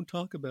done. Don't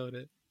talk about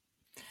it.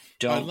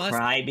 Don't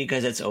cry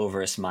because it's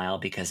over. Smile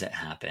because it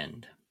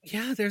happened.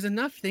 Yeah, there's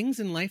enough things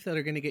in life that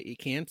are going to get you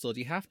canceled.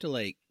 You have to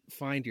like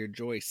find your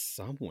joy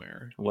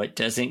somewhere. What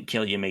doesn't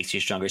kill you makes you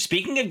stronger.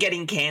 Speaking of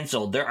getting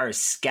canceled, there are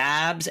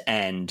scabs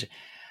and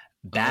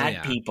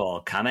bad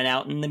people coming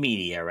out in the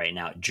media right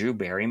now. Drew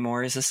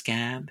Barrymore is a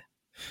scab.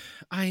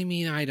 I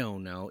mean, I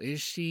don't know.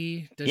 Is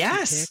she? Does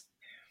yes. She pick?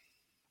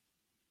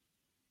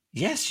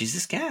 Yes, she's a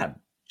scab.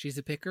 She's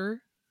a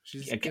picker?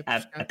 She's a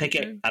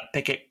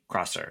picket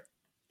crosser.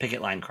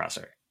 Picket line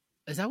crosser.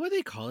 Is that why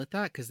they call it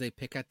that? Because they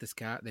pick at the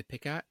scab. They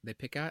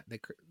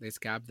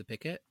scab the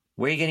picket.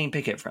 Where are you getting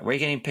picket from? Where are you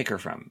getting picker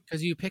from?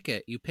 Because you pick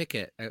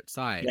it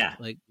outside,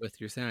 like with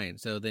your sign.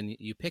 So then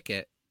you pick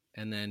it,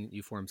 and then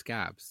you form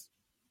scabs.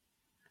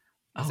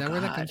 Is that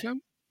where that comes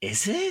from?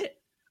 Is it?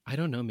 I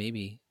don't know.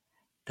 Maybe.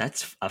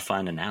 That's a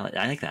fun analogy.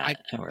 I like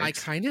that. I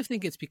kind of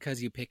think it's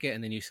because you pick it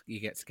and then you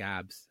get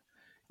scabs.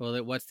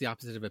 Well, what's the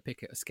opposite of a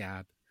picket? A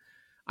scab.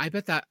 I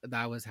bet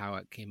that was how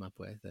it came up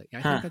with it.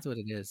 I think that's what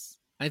it is.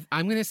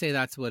 I'm going to say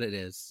that's what it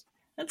is.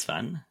 That's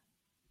fun.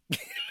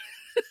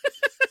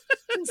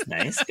 That's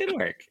nice. Good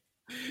work.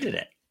 You did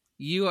it.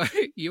 You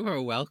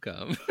are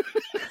welcome.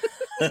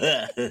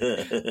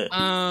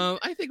 I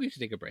think we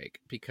should take a break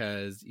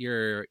because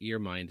your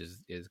mind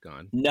is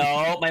gone.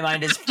 No, my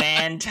mind is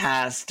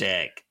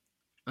fantastic.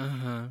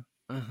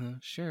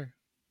 Sure.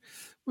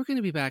 We're going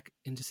to be back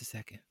in just a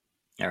second.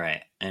 All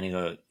right. I'm going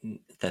to go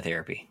to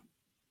therapy.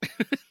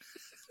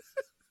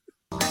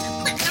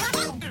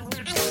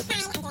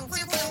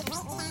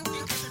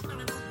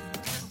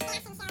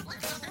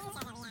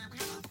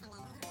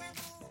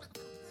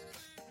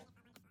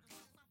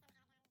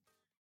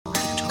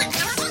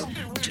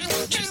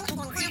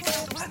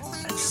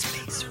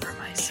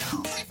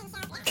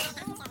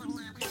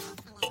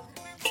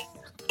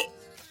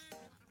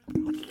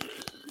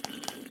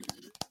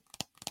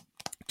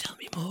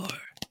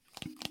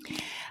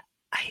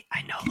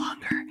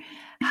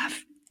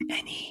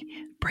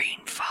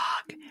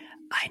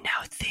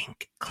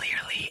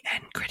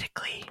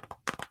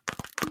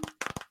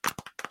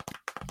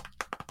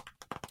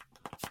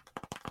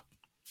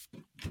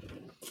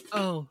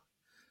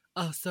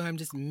 so I'm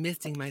just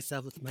misting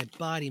myself with my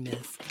body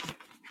mist.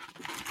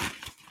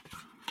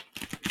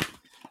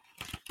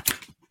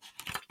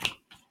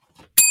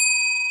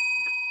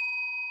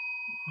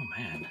 Oh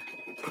man,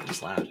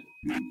 that's loud.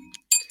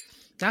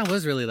 That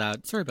was really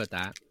loud. Sorry about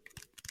that.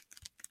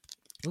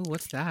 Ooh,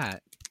 what's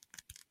that?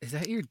 Is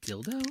that your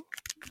dildo?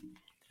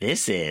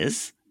 This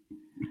is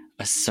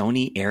a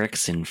Sony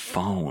Ericsson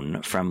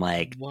phone from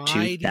like Why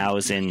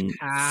 2006. do you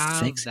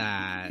have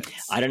that?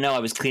 I don't know. I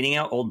was cleaning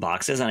out old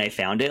boxes and I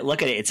found it.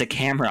 Look at it. It's a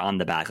camera on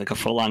the back, like a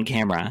full-on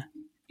camera.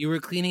 You were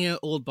cleaning out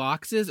old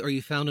boxes, or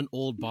you found an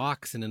old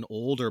box in an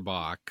older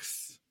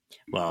box?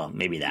 Well,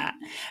 maybe that.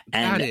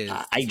 And that is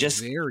I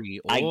just very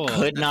old. I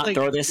could not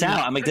throw this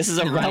out. I'm like, this is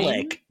a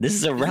relic. This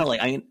is a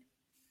relic.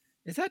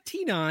 Is that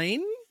T9?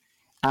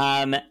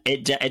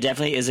 It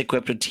definitely is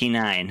equipped with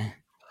T9.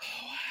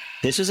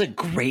 This was a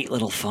great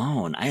little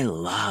phone. I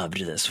loved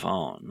this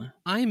phone.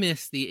 I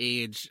miss the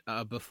age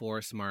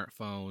before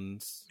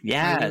smartphones.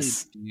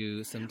 Yes. I really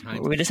do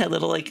sometimes. We just had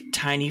little like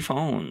tiny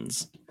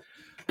phones.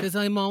 Because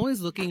I'm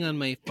always looking on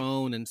my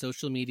phone and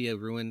social media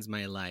ruins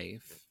my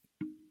life.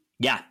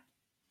 Yeah.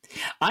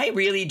 I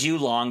really do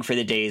long for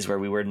the days where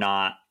we were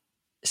not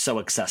so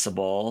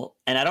accessible.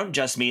 And I don't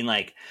just mean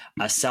like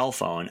a cell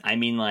phone. I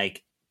mean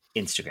like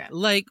Instagram.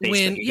 Like Facebook.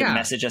 when, you can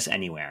message us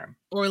anywhere.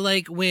 Or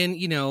like when,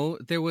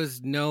 there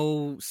was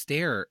no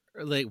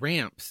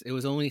ramps. It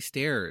was only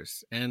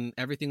stairs and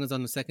everything was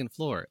on the second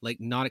floor. Like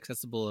not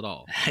accessible at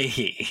all.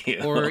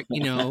 Or,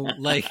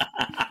 like.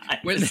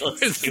 You're so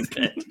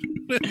stupid.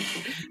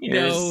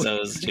 You're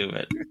so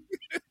stupid.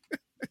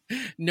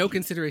 No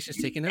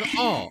considerations taken at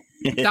all.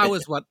 That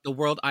was what the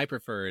world I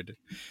preferred.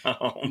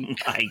 Oh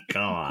my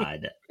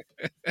God.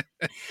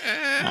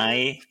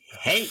 I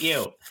hate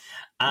you.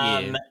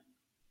 But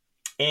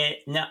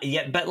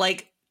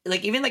like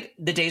even like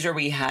the days where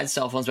we had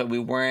cell phones, but we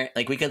weren't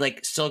like, we could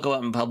like still go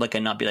out in public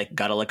and not be like,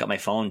 gotta look at my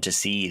phone to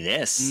see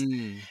this.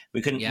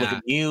 We couldn't look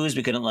at news.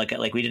 We couldn't look at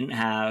like, we didn't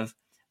have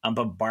a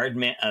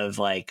bombardment of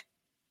like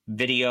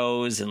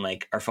videos, and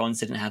like our phones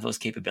didn't have those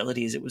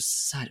capabilities. It was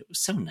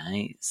so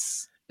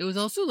nice. It was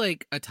also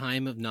like a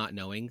time of not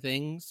knowing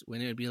things,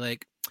 when it would be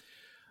like,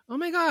 oh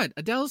my God,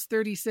 Adele's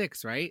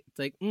 36, right? It's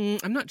like,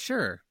 I'm not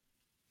sure.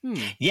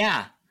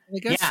 Yeah. I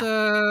guess,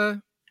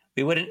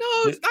 we wouldn't.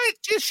 No,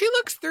 she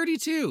looks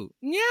 32.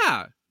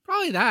 Yeah,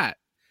 probably that.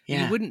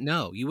 Yeah. You wouldn't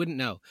know.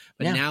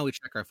 But now we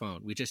check our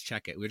phone. We just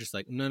check it. We're just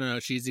like, no,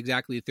 she's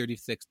exactly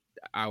 36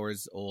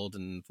 hours old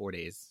and 4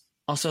 days.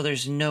 Also,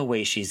 there's no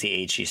way she's the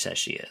age she says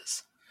she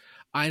is.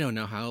 I don't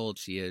know how old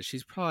she is.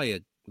 She's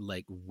probably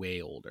like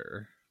way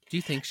older. Do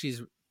you think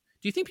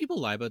people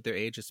lie about their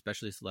age,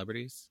 especially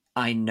celebrities?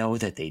 I know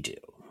that they do.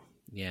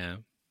 Yeah.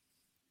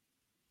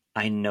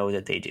 I know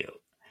that they do.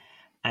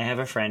 I have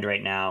a friend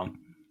right now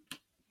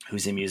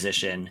who's a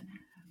musician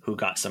who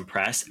got some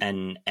press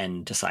and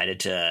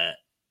decided to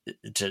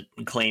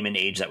claim an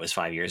age that was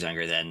 5 years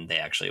younger than they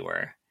actually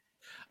were.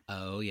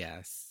 Oh,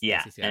 yes.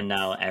 Yeah. Yes. And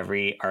now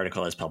every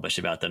article that's published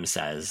about them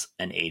says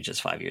an age is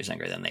 5 years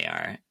younger than they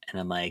are. And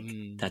I'm like,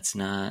 that's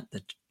not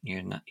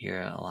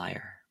you're a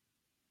liar.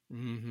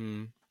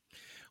 Mm-hmm.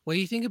 What do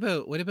you think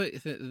about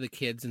the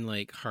kids in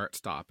like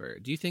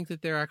Heartstopper? Do you think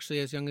that they're actually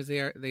as young as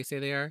they say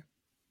they are?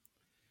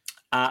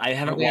 I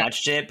haven't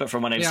watched it, but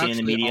from what I've seen in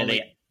the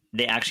media,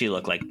 they actually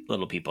look like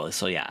little people.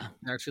 So yeah.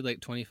 They're actually like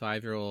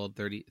 25-year-old,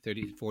 30,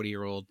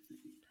 40-year-old.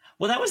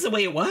 Well, that was the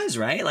way it was,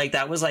 right? Like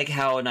that was like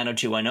how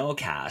 90210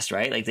 cast,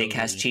 right? Like they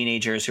cast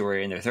teenagers who were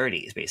in their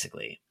 30s,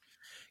 basically.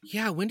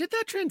 Yeah. When did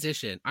that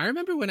transition? I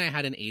remember when I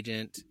had an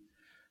agent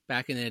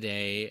back in the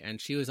day,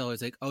 and she was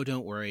always like, oh,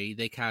 don't worry,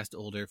 they cast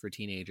older for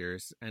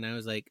teenagers. And I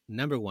was like,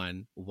 number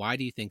one, why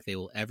do you think they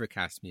will ever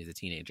cast me as a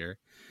teenager?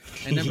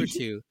 And number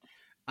two,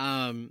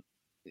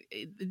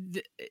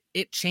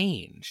 it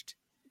changed.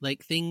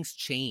 Like things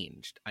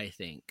changed, I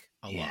think,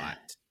 a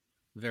lot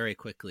very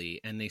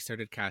quickly, and they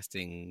started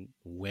casting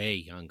way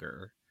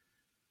younger.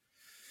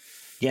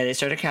 Yeah, they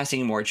started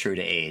casting more true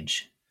to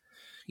age.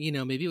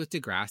 Maybe it was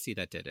Degrassi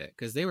that did it,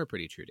 because they were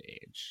pretty true to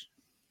age.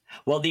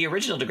 Well, the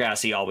original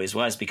Degrassi always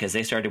was, because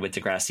they started with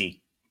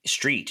Degrassi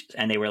Street,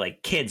 and they were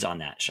like kids on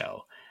that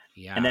show.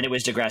 Yeah. And then it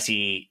was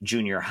Degrassi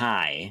Junior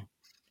High,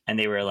 and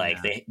they were like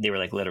they were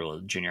like literal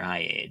junior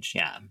high age.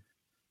 Yeah.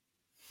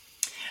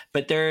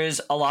 But there's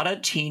a lot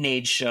of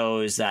teenage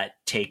shows that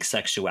take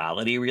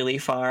sexuality really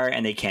far,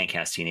 and they can't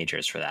cast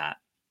teenagers for that.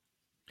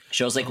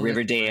 Shows like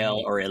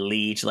Riverdale or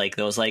Elite, like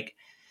those like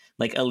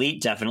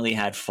Elite definitely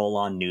had full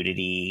on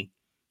nudity.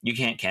 You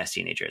can't cast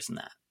teenagers in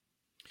that.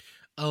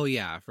 Oh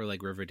yeah, for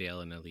like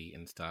Riverdale and Elite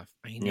and stuff.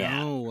 I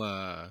know.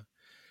 Yeah.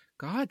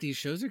 God, these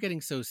shows are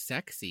getting so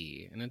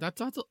sexy, and that's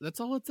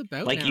all it's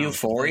about. Like now.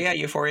 Euphoria,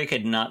 Euphoria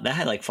could not. That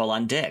had like full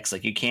on dicks.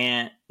 Like you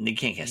can't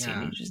cast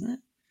teenagers in it.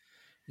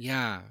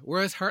 Yeah.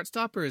 Whereas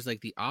Heartstopper is like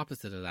the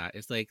opposite of that.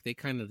 It's like they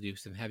kind of do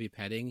some heavy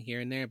petting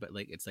here and there, but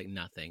like it's like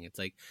nothing. It's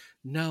like,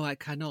 no, I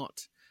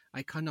cannot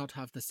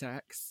have the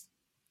sex.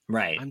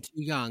 Right. I'm too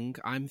young.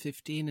 I'm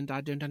 15 and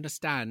I don't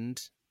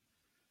understand.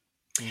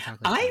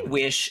 I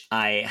wish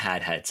I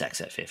had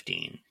sex at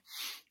 15.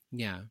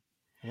 Yeah.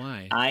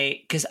 Why?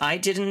 Because I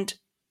didn't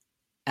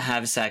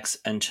have sex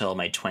until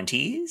my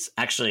 20s.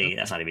 Actually,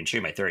 that's not even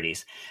true, my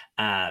 30s.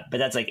 But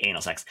that's like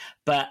anal sex.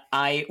 But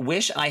I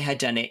wish I had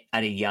done it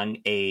at a young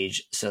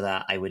age so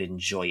that I would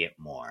enjoy it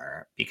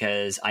more,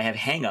 because I have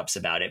hangups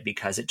about it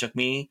because it took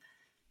me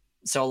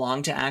so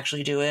long to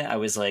actually do it. I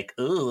was like,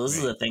 oh, this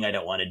is a thing I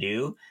don't want to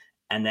do.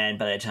 And then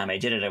by the time I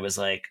did it, I was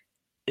like,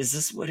 is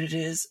this what it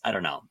is? I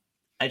don't know.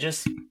 I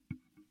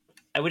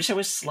wish I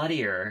was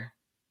sluttier.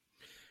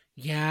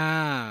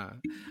 Yeah.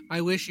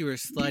 I wish you were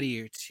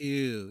sluttier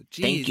too.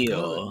 Jeez, Thank you.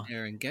 Go out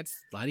there and get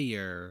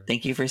sluttier.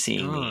 Thank you for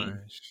seeing me.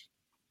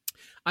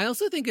 I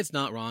also think it's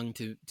not wrong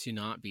to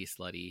not be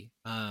slutty.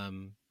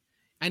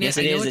 Yes,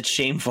 it is. It's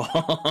shameful.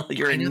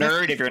 You're a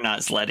nerd if you're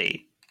not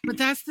slutty. But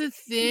that's the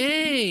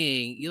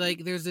thing.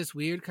 Like, there's this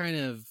weird kind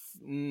of,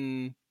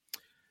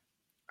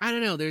 I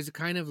don't know. There's a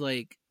kind of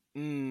like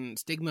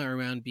stigma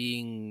around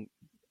being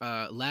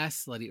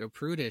less slutty or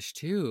prudish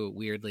too,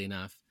 weirdly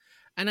enough.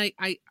 And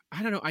I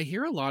don't know. I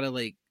hear a lot of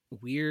like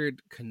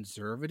weird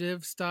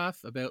conservative stuff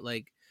about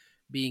like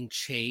being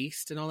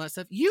chaste and all that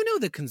stuff. You know,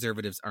 the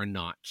conservatives are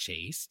not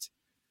chaste.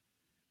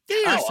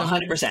 They are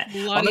 100%.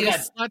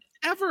 Sluttiest sluts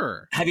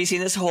ever. Have you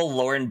seen this whole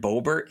Lauren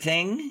Boebert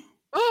thing?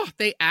 Oh,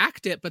 they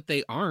act it, but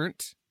they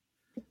aren't.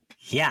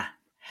 Yeah.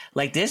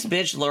 Like this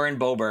bitch, Lauren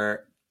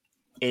Boebert,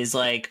 is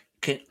like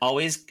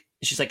always,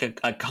 she's like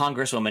a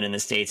congresswoman in the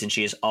States, and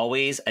she is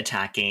always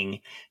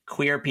attacking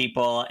queer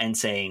people and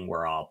saying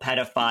we're all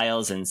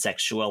pedophiles and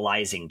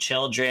sexualizing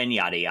children,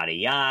 yada, yada,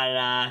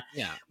 yada,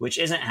 which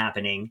isn't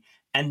happening.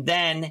 And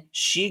then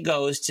she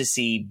goes to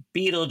see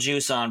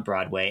Beetlejuice on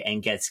Broadway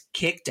and gets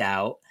kicked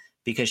out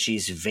because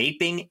she's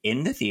vaping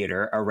in the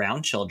theater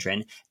around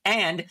children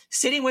and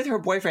sitting with her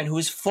boyfriend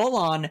who's full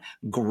on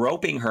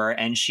groping her,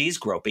 and she's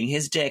groping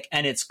his dick,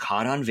 and it's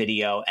caught on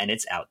video and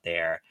it's out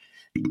there.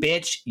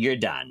 Bitch, you're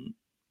done.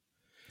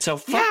 So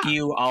fuck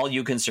you, all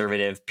you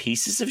conservative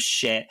pieces of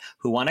shit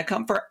who want to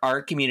come for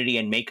our community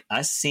and make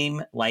us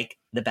seem like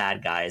the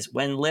bad guys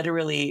when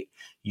literally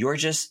you're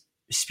just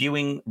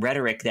spewing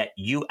rhetoric that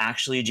you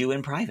actually do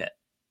in private.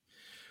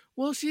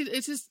 Well,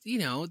 it's just, you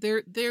know,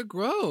 they're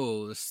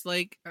gross.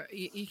 Like,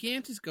 you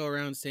can't just go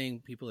around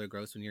saying people are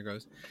gross when you're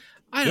gross.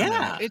 I don't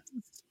know.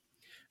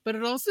 But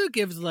it also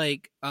gives,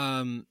 like,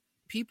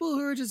 people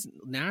who are just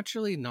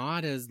naturally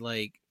not as,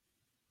 like,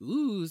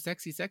 ooh,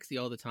 sexy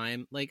all the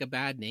time, like, a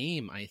bad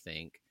name, I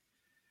think.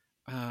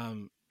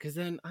 Because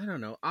then, I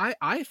don't know.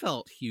 I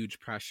felt huge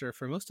pressure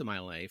for most of my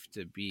life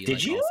to be,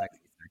 all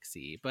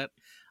sexy. But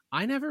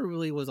I never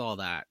really was all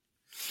that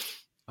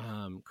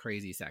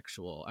crazy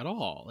sexual at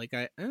all. Like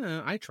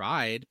I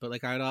tried, but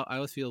like I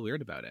always feel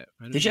weird about it.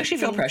 Did you actually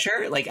feel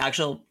pressure? Like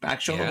actual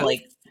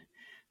like,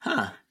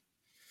 huh?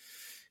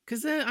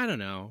 Because then I don't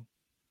know.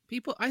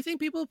 I think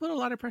people put a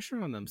lot of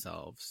pressure on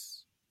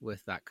themselves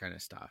with that kind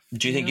of stuff.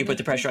 Do you think you put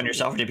the pressure on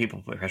yourself, or did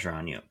people put pressure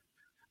on you?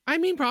 I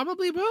mean,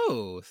 probably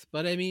both.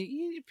 But I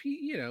mean,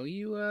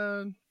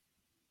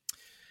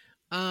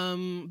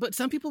 but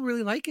some people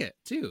really like it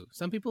too.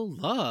 Some people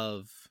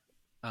love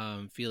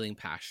feeling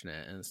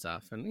passionate and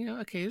stuff, and you know,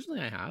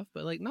 occasionally I have,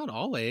 but like not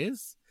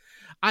always.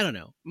 I don't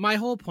know. My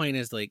whole point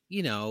is like,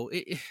 you know,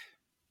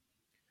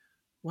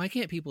 why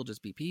can't people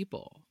just be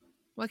people?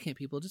 Why can't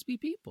people just be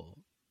people?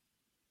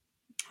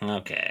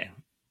 Okay.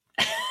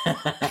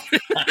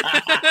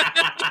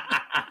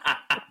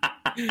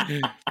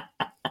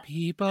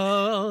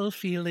 People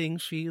feeling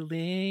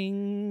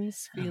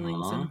feelings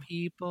and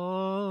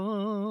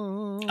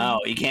people. Oh,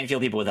 you can't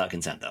feel people without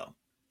consent though.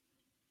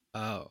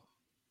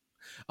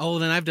 Oh,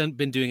 then I've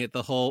been doing it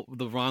the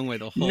wrong way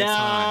the whole time.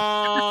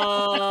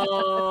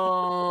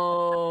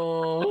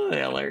 No,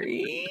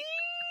 Hillary.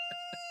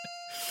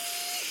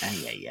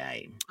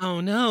 Ay.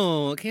 Oh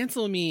no,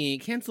 cancel me.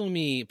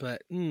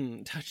 But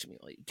touch me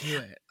while you do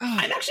it. Oh.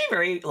 I'm actually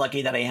very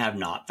lucky that I have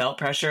not felt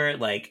pressure.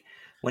 Like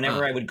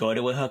whenever I would go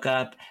to a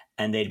hookup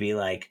and they'd be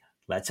like,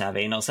 "Let's have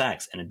anal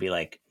sex," and it'd be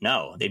like,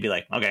 "No." They'd be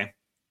like, "Okay."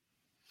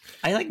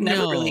 I like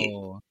never really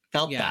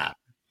felt that.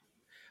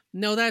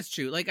 No, that's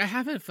true. Like, I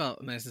haven't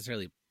felt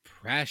necessarily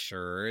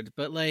pressured,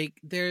 but like,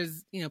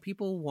 there's, you know,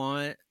 people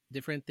want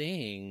different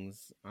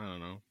things. I don't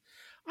know.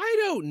 I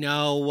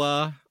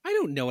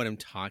don't know what I'm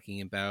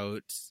talking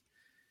about.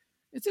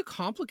 It's a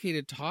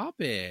complicated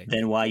topic.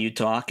 Then why are you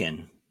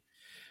talking?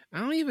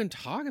 I don't even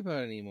talk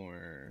about it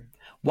anymore.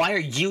 Why are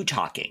you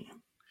talking?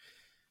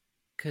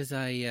 Because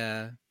I'm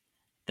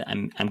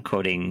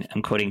quoting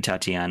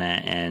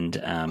Tatiana and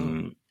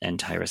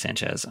Tyra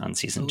Sanchez on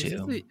season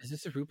 2. Is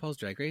this a RuPaul's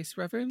Drag Race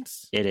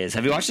reference? It is.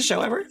 Have you watched the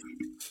show ever,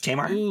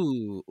 Tamar?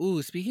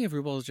 Ooh. Speaking of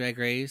RuPaul's Drag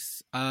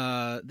Race,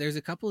 there's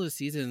a couple of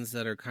seasons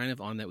that are kind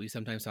of on that we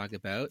sometimes talk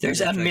about. There's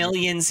a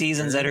million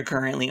seasons that are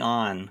currently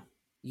on.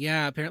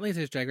 Yeah, apparently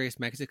there's Drag Race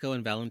Mexico,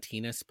 and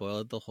Valentina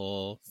spoiled the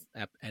whole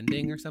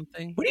ending or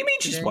something. What do you mean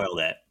she spoiled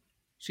it?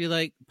 She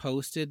like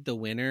posted the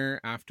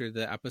winner after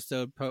the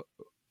episode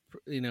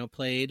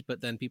played, but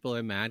then people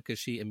are mad because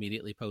she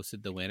immediately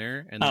posted the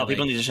winner. And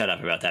people need to shut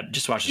up about that.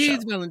 Just watch the show.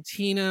 She's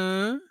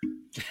Valentina.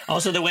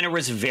 Also, the winner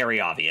was very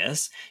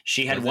obvious.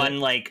 She had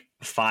won like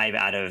 5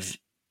 out of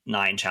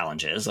 9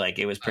 challenges. Like,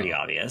 it was pretty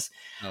obvious.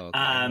 Oh, okay.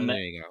 Well, there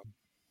you go.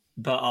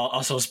 But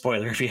also,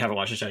 spoiler if you haven't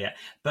watched the show yet.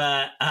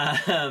 But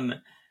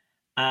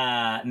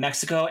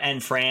Mexico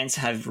and France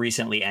have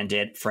recently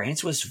ended.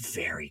 France was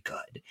very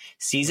good.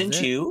 Season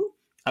 2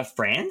 of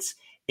France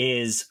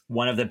is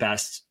one of the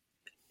best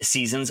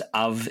seasons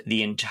of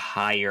the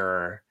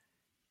entire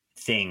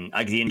thing,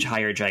 like the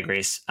entire Drag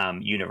Race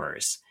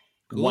universe.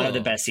 Cool. One of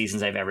the best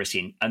seasons I've ever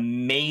seen.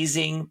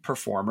 Amazing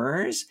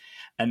performers,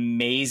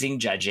 amazing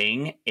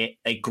judging,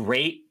 a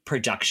great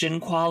production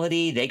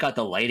quality. They got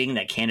the lighting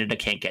that Canada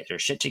can't get their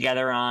shit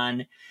together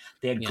on.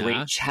 They had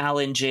great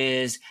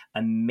challenges,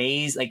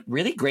 amazing, like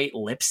really great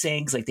lip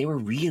syncs. Like, they were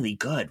really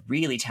good,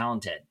 really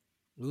talented.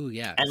 Ooh,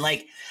 yeah. And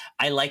like,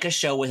 I like a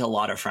show with a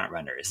lot of front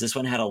runners. This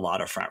one had a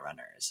lot of front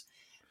runners.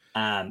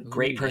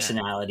 Great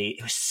personality.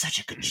 It was such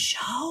a good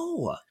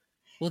show.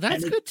 Well,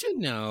 that's good to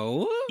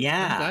know.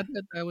 Yeah. I'm glad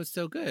that was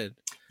so good.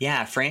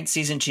 Yeah. France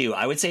season 2.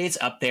 I would say it's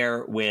up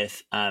there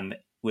with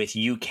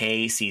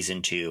UK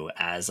season 2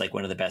 as like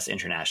one of the best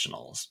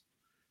internationals.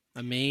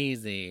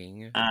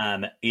 Amazing.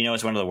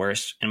 It's one of the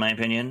worst in my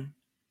opinion.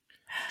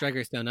 Drag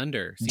Race Down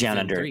Under.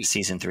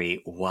 Season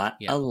 3. What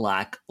a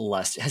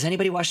lackluster. Has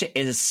anybody watched it?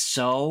 It is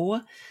so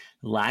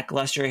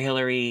lackluster,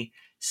 Hillary.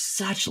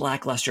 Such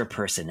lackluster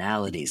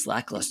personalities,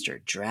 lackluster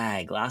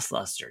drag,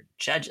 lackluster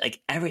judge,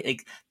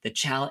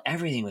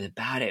 everything was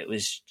about it. It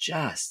was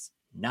just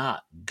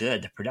not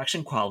good. The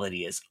production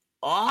quality is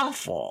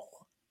awful.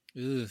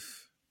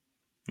 Oof.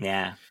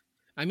 Yeah.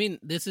 I mean,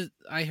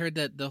 I heard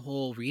that the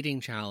whole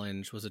reading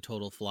challenge was a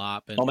total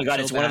flop. And oh my God,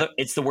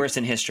 it's the worst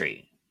in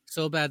history.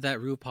 So bad that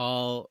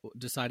RuPaul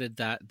decided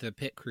that the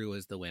pit crew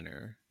was the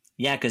winner.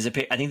 Yeah, because I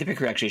think the pit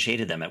crew actually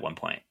shaded them at one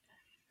point.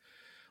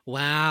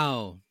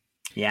 Wow.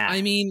 Yeah.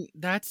 I mean,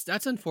 that's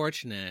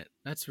unfortunate.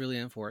 That's really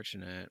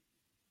unfortunate.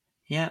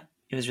 Yeah,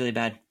 it was really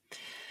bad.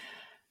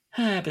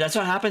 But that's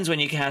what happens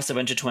when you cast a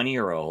bunch of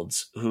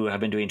 20-year-olds who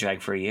have been doing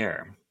drag for a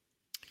year.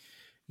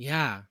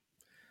 Yeah.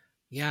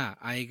 Yeah,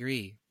 I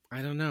agree.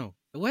 I don't know.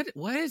 What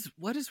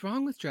is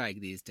wrong with drag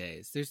these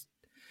days?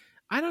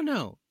 I don't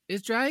know.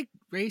 Is Drag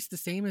Race the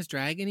same as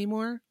drag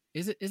anymore?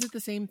 Is it the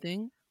same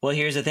thing? Well,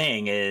 here's the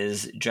thing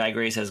is Drag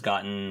Race has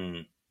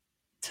gotten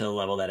to the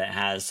level that it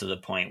has, to the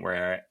point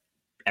where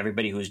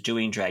everybody who's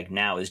doing drag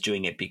now is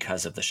doing it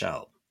because of the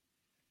show.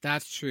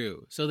 That's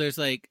true. So there's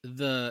like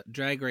the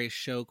Drag Race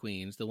show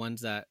queens, the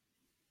ones that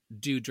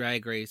do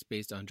Drag Race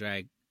based on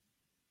drag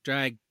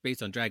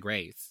based on Drag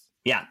Race.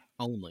 Yeah.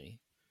 Only.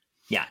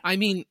 Yeah. I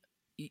mean,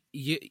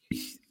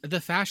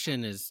 the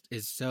fashion is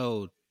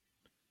so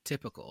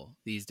typical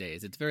these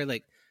days. It's very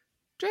like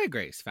Drag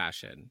Race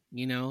fashion,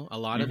 a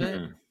lot of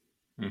it.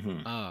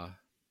 Mm-hmm.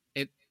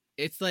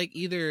 It's like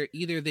either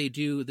they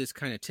do this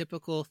kind of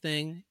typical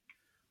thing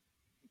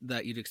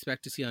that you'd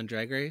expect to see on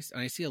Drag Race,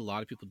 and I see a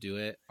lot of people do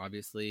it,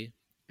 obviously,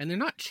 and they're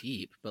not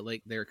cheap, but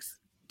like they're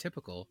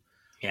typical.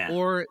 Yeah.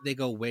 Or they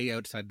go way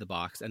outside the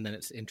box, and then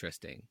it's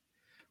interesting.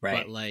 Right.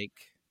 But like,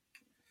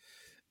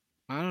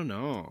 I don't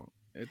know.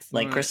 It's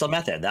like not... Crystal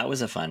Method. That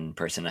was a fun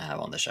person to have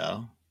on the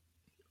show.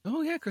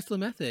 Oh yeah, Crystal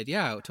Method.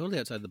 Yeah, totally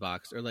outside the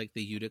box. Or like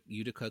the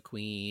Utica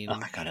Queen. Oh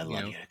my God, I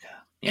love Utica.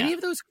 Yeah. Any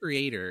of those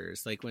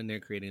creators, like when they're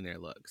creating their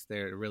looks,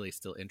 they're really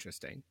still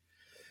interesting.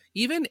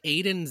 Even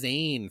Aiden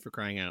Zane, for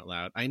crying out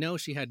loud. I know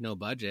she had no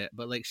budget,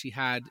 but like she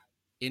had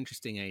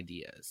interesting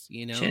ideas, She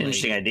had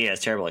interesting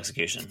ideas, terrible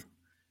execution.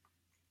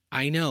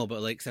 I know,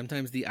 but like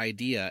sometimes the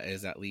idea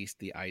is at least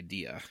the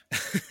idea.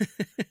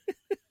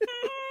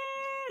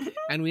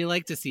 And we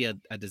like to see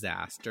a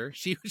disaster.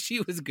 She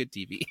was good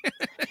TV.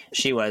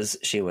 She was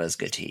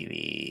good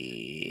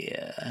TV.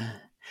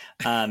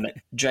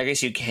 Drag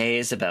Race UK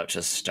is about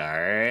to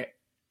start.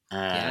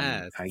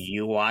 Yes. Are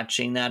you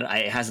watching that?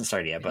 It hasn't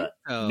started yet, but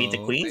Meet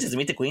the Queens? Has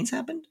Meet the Queens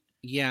happened?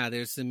 Yeah,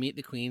 there's some Meet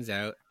the Queens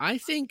out. I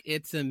think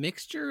it's a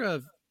mixture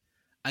of,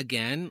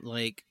 again,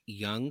 like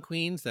young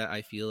queens that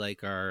I feel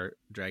like are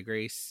Drag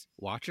Race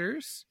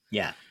watchers.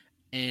 Yeah.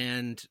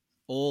 And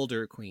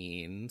older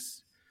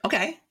queens.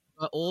 Okay.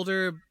 But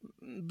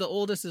the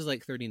oldest is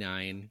like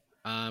 39.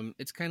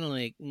 It's kind of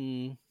like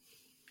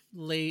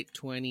late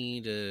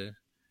 20 to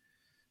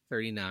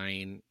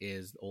 39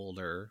 is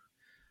older.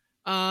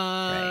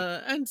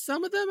 Right. And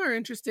some of them are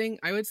interesting.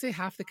 I would say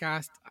half the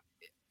cast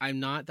I'm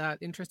not that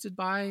interested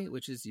by,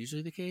 which is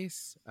usually the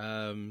case.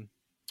 But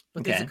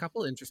there's a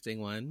couple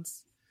interesting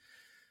ones.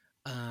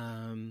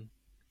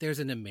 There's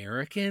an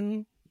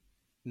American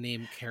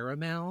named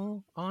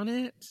Caramel on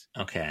it.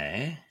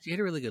 Okay. She had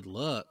a really good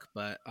look,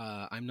 but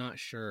I'm not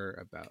sure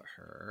about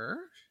her.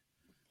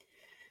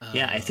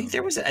 Yeah, I think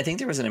there was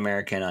an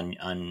American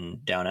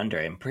on Down Under.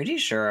 I'm pretty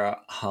sure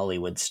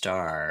Hollywood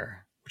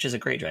Star, which is a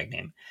great drag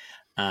name,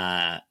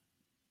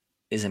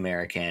 is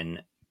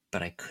American,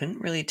 but I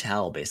couldn't really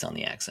tell based on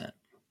the accent.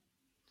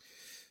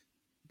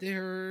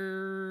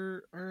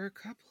 There are a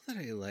couple that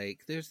I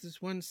like. There's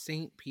this one,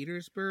 St.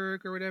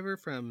 Petersburg or whatever,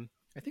 from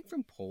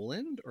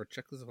Poland or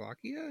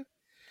Czechoslovakia.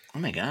 Oh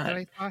my God. That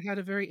I thought had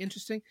a very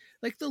interesting,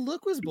 like the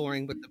look was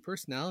boring, but the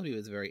personality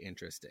was very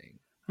interesting.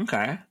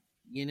 Okay.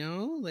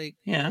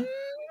 Yeah.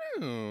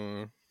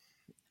 I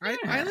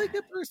I like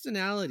a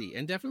personality,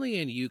 and definitely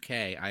in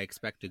UK, I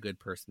expect a good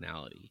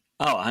personality.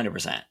 Oh,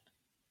 100%.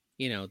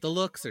 You know, the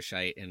looks are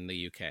shite in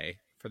the UK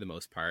for the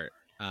most part.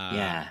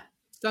 Yeah.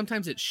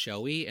 Sometimes it's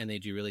showy and they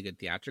do really good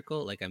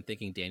theatrical. Like I'm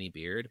thinking Danny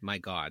Beard, my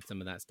God,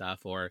 some of that stuff.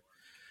 Or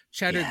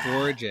Cheddar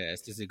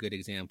Gorgeous is a good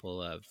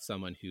example of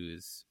someone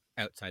who's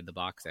outside the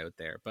box out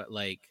there. But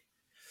like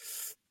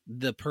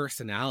the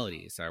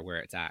personalities are where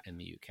it's at in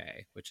the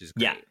UK, which is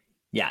great.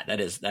 Yeah,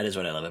 that is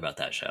what I love about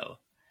that show.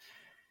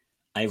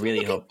 I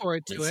really hope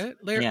forward to it.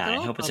 I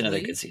hope it's another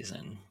good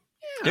season.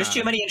 Yeah. There's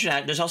too many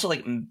internet. There's also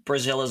like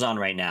Brazil is on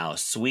right now.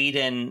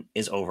 Sweden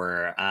is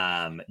over.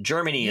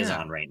 Germany is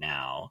on right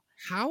now.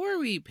 How are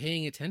we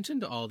paying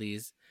attention to all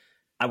these?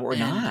 We're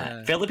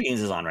not.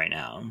 Philippines is on right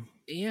now.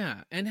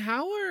 Yeah, and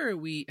how do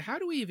we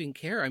even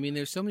care? I mean,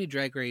 there's so many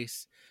Drag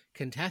Race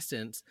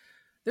contestants.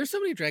 There's so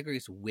many Drag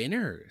Race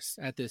winners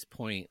at this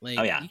point. Like,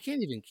 you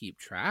can't even keep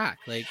track.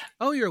 Like,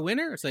 oh, you're a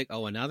winner? It's like,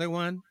 oh, another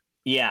one?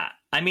 Yeah.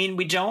 I mean,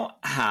 we don't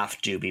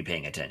have to be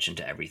paying attention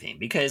to everything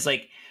because,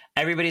 like,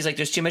 everybody's like,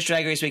 there's too much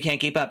Drag Race, we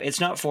can't keep up. It's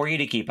not for you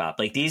to keep up.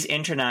 Like, these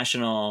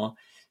international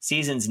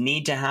seasons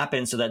need to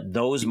happen so that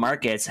those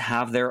markets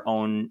have their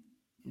own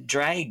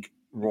drag,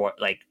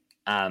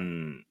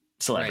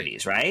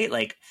 celebrities, right?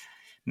 Like,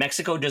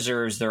 Mexico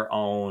deserves their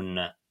own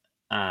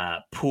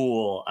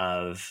pool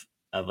of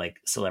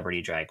like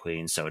celebrity drag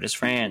queens. So does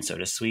France, so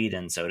does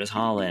Sweden, so does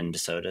Holland,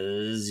 so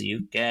does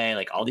UK.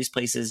 Like all these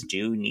places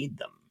do need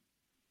them.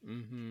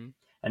 Mm-hmm.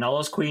 And all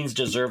those queens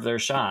deserve their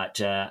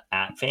shot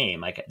at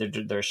fame, like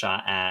their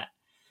shot at,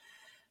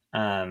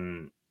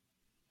 getting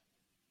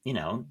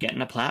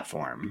a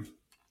platform.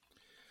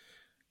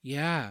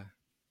 Yeah.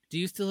 Do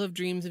you still have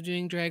dreams of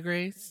doing Drag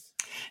Race?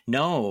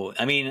 No,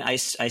 I mean, I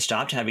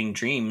stopped having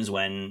dreams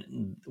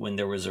when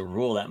there was a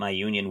rule that my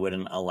union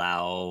wouldn't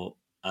allow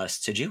us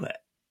to do it.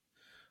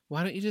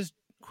 Why don't you just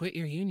quit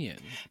your union?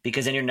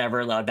 Because then you're never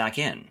allowed back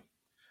in.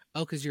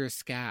 Oh, because you're a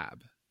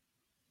scab.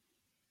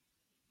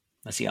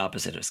 That's the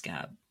opposite of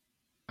scab.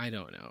 I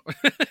don't know.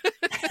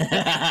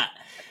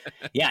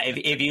 Yeah,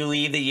 if you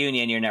leave the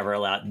union, you're never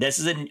allowed. This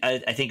is,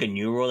 I think, a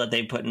new rule that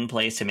they put in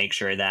place to make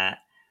sure that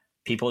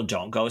people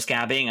don't go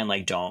scabbing and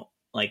like don't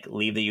like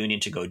leave the union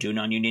to go do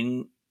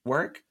non-union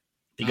work,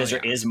 because there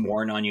is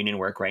more non-union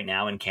work right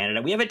now in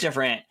Canada. We have a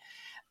different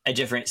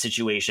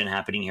situation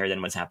happening here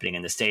than what's happening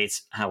in the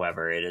States.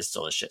 However, it is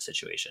still a shit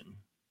situation.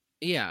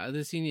 Yeah,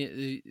 the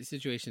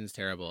situation is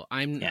terrible.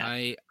 I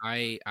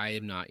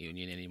am not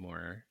union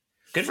anymore.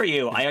 Good for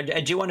you. I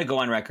do want to go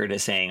on record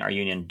as saying our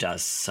union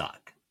does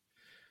suck.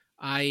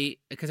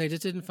 Because I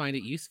just didn't find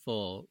it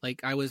useful. Like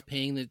I was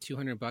paying the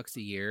 $200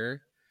 a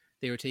year.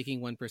 They were taking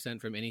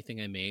 1% from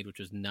anything I made, which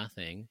was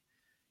nothing.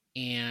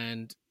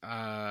 And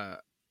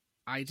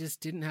I just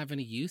didn't have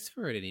any use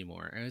for it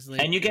anymore. I was like,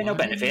 and you get no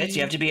benefits.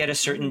 You have to be at a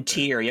certain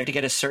tier. You have to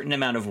get a certain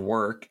amount of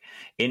work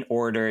in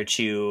order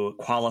to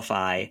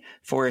qualify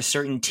for a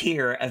certain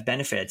tier of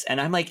benefits. And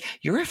I'm like,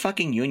 you're a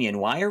fucking union.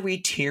 Why are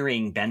we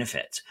tiering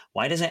benefits?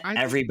 Why doesn't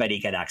everybody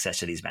get access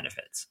to these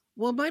benefits?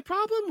 Well, my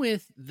problem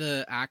with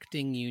the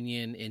acting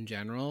union in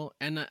general,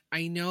 and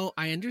I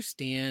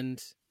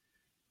understand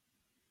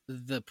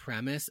the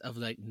premise of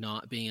like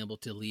not being able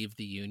to leave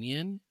the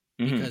union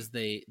because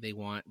they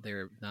want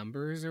their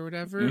numbers or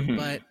whatever,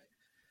 but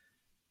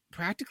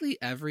practically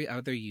every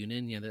other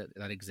union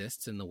that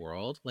exists in the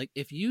world, like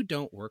if you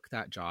don't work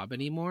that job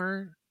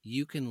anymore,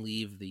 you can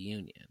leave the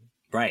union.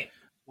 Right.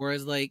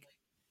 Whereas like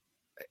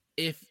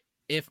if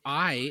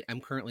I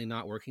am currently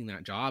not working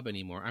that job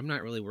anymore, I'm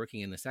not really working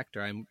in the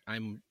sector.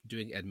 I'm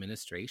doing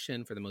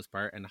administration for the most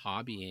part and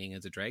hobbying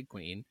as a drag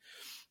queen.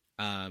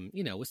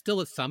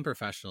 With some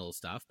professional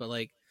stuff, but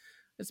like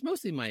it's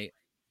mostly my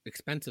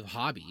expensive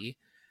hobby.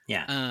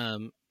 Yeah.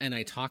 And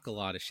I talk a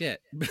lot of shit.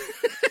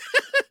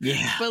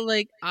 Yeah. But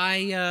like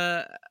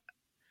I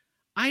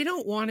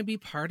don't want to be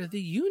part of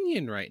the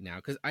union right now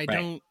because I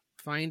don't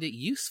find it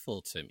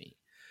useful to me.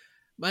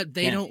 But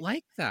they don't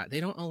like that.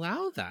 They don't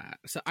allow that.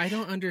 So I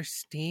don't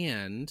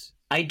understand.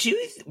 I do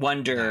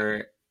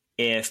wonder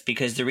if,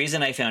 because the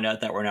reason I found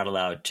out that we're not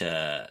allowed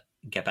to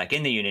get back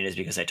in the union is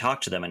because I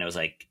talked to them and I was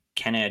like,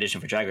 can I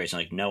audition for Drag Race?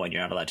 And like, no, and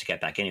you're not allowed to get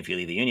back in if you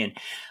leave the union.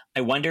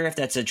 I wonder if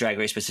that's a Drag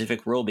Race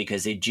specific rule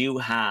because they do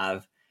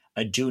have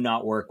a do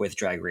not work with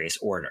Drag Race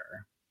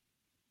order.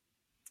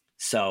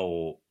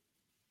 So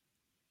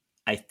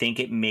I think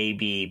it may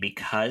be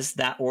because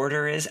that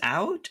order is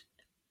out.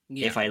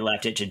 Yeah. If I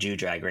left it to do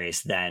Drag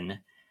Race, then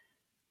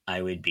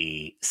I would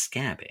be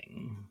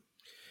scabbing.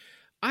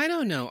 I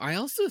don't know. I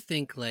also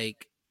think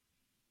like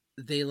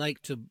they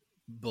like to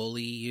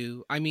bully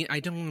you. I mean, I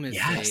don't want to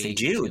say. Yes, they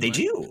do. They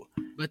do.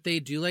 But they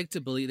do like to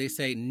bully. They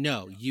say,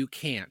 no, you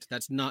can't.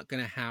 That's not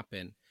going to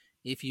happen.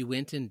 If you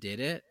went and did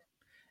it,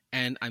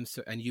 and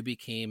you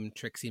became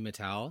Trixie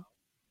Mattel,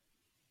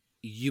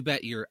 you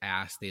bet your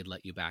ass they'd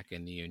let you back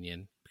in the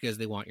union because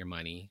they want your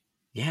money.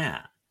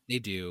 Yeah, they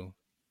do.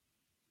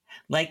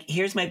 Like,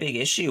 here's my big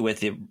issue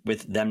with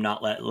them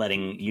not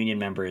letting union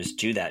members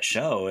do that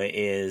show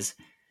is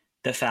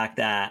the fact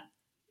that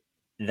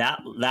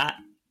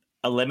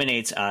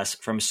eliminates us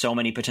from so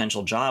many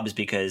potential jobs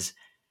because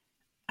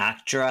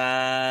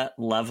ACTRA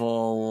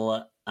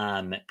level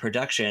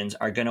productions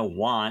are going to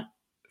want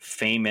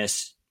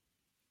famous.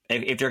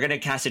 If they're going to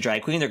cast a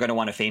drag queen, they're going to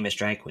want a famous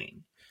drag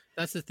queen.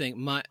 That's the thing.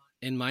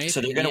 In my so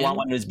opinion, they're going to want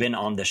one who's been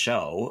on the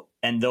show,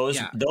 and those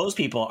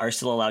people are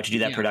still allowed to do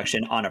that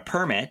production on a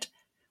permit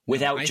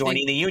without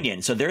joining the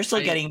union. So they're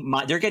still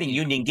getting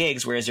union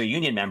gigs, whereas their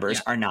union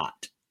members are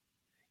not.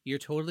 You're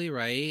totally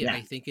right. Yeah.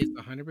 I think it's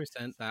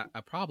 100% that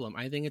a problem.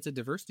 I think it's a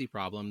diversity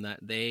problem that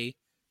they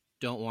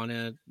don't want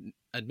to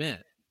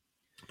admit.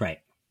 Right.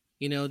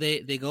 You know,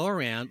 they go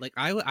around, like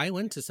I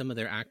went to some of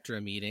their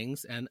ACTRA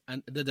meetings and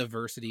the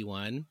diversity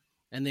one,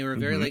 and they were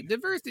very like,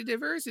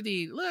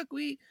 diversity. Look,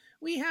 we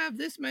have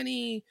this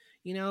many,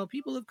 you know,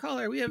 people of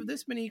color. We have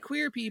this many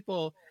queer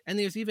people. And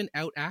there's even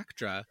out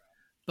ACTRA.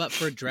 But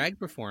for drag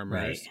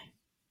performers,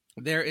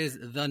 there is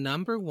the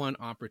number one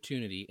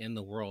opportunity in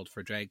the world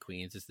for drag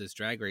queens is this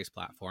Drag Race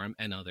platform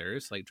and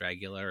others like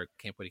Dragula or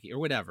Camp Witty or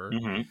whatever.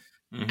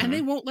 And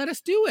they won't let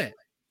us do it.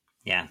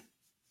 Yeah.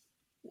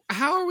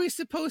 How are we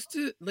supposed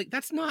to, like,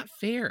 that's not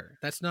fair.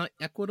 That's not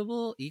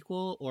equitable,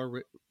 equal,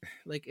 or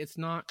like, it's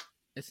not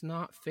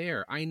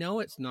fair. I know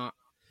it's not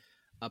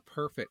a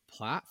perfect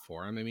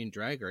platform. I mean,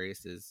 Drag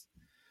Race is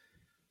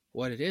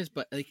what it is,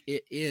 but like,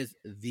 it is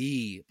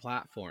the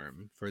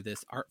platform for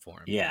this art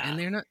form. Yeah. And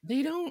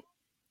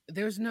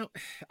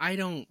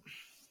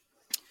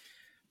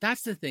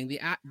that's the thing.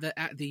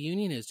 The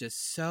union is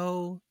just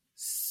so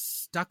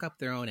stuck up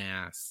their own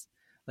ass.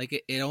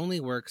 Like, it only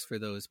works for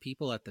those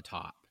people at the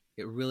top.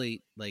 It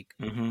really, like...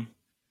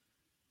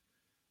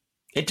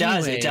 It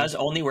does. Anyway, it does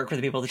only work for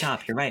the people at the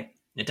top. You're right.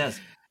 It does.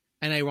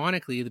 And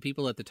ironically, the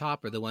people at the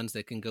top are the ones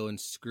that can go and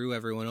screw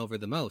everyone over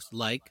the most,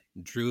 like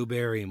Drew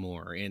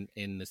Barrymore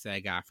in the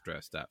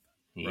SAG-AFTRA stuff,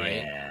 right?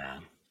 Yeah.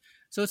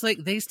 So it's like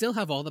they still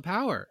have all the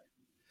power.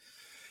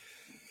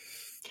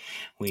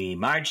 We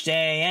march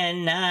day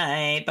and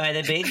night by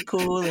the big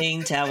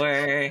cooling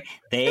tower.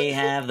 They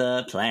have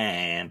the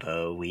plan,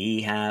 but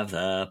we have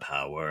the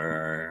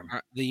power.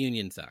 The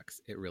union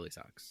sucks. It really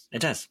sucks. It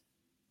does.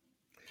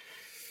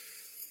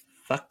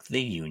 Fuck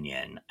the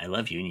union. I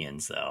love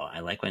unions, though.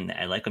 I like when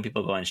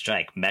people go on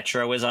strike.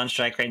 Metro is on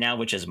strike right now,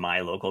 which is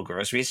my local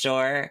grocery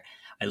store.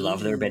 I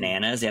love their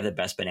bananas. They have the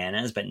best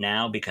bananas. But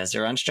now, because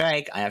they're on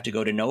strike, I have to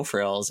go to No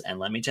Frills. And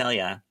let me tell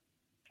you,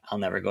 I'll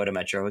never go to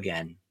Metro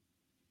again.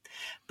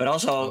 But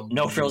also,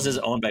 No Frills is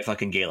owned by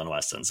fucking Galen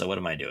Weston. So what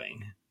am I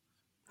doing?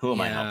 Who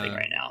am I helping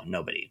right now?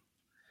 Nobody.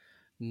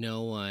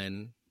 No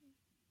one.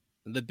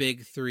 The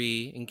big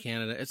three in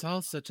Canada. It's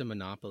all such a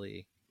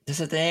monopoly. That's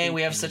the thing.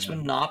 We have such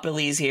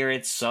monopolies here.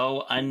 It's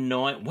so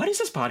annoying. What is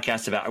this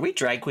podcast about? Are we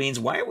drag queens?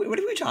 What are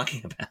we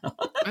talking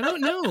about? I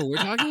don't know. We're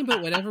talking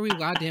about whatever we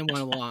goddamn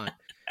want.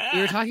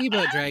 We were talking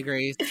about Drag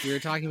Race. We were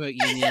talking about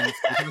unions.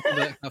 We were talking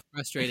about how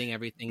frustrating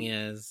everything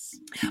is.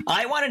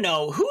 I want to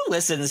know who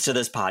listens to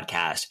this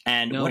podcast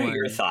and what are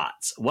your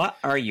thoughts? What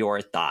are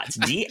your thoughts?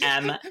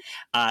 DM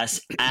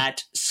us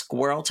at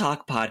Squirrel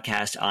Talk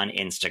Podcast on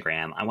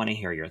Instagram. I want to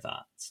hear your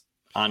thoughts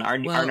on our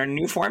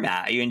new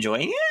format. Are you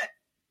enjoying it?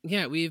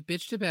 Yeah, we've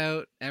bitched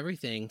about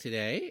everything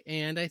today,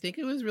 and I think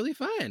it was really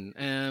fun.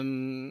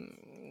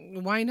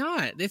 Why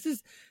not? This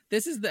is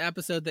the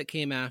episode that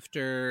came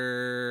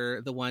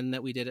after the one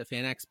that we did at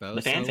FanExpo.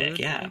 The fanfic,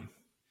 yeah.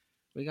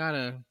 We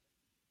gotta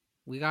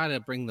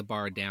bring the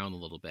bar down a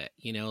little bit.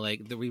 You know,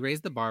 like we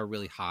raised the bar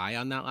really high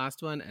on that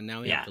last one, and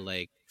now we have to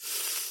like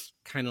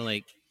kind of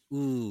like,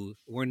 ooh,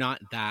 we're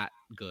not that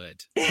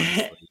good.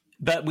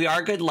 But we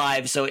are good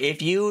live, so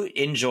if you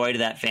enjoyed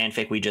that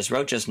fanfic we just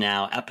wrote just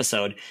now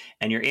episode,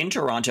 and you're in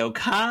Toronto,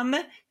 come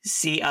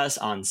see us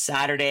on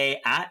Saturday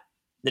at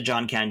the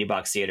John Candy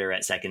Box Theatre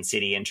at Second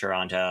City in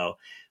Toronto.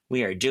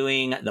 We are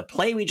doing the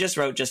play we just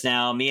wrote just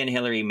now, me and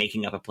Hillary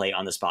making up a play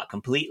on the spot,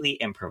 completely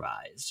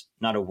improvised.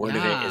 Not a word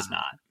of it is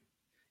not.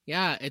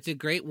 Yeah, it's a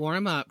great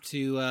warm-up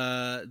to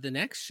the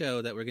next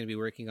show that we're going to be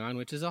working on,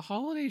 which is a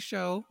holiday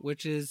show,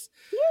 which is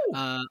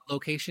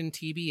location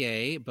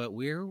TBA, but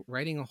we're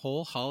writing a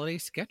whole holiday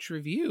sketch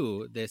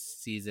review this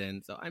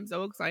season, so I'm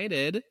so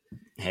excited.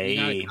 Hey.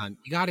 You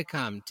gotta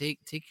come.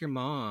 Take your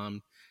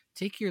mom.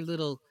 Take your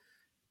little...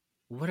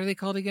 What are they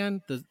called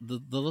again? The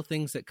little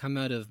things that come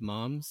out of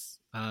moms?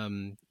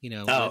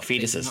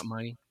 Fetuses. Not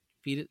money.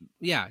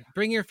 Yeah,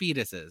 bring your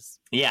fetuses.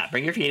 Yeah,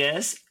 bring your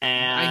fetus.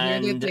 And I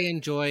hear that they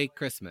enjoy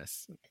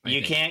Christmas.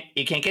 You can't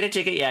get a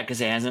ticket yet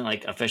because it hasn't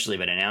like officially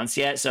been announced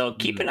yet. So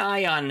keep an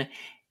eye on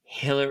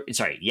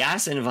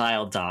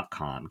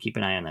yassandvile.com. Keep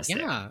an eye on us. Yeah,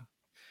 there.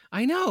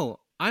 I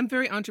know. I'm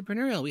very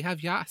entrepreneurial. We have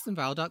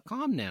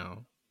yassandvile.com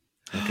now.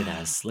 Look at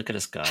us. Look at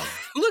us go.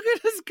 Look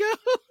at us go.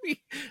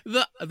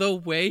 The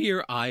way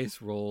your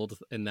eyes rolled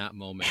in that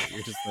moment,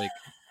 you're just like,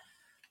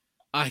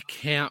 I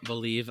can't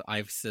believe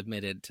I've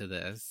submitted to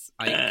this.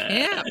 I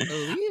can't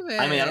believe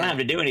it. I mean, I don't have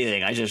to do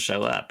anything. I just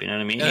show up. You know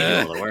what I mean? You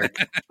do all the work.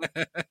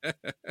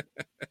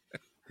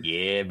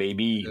 Yeah,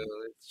 baby.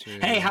 Oh,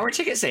 hey, how are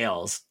ticket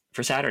sales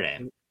for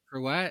Saturday? For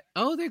what?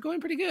 Oh, they're going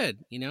pretty good.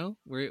 You know,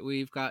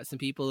 we've got some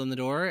people in the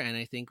door, and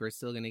I think we're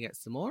still going to get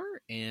some more,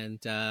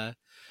 and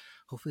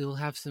hopefully we'll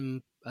have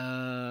some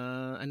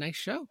a nice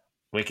show.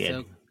 Wicked.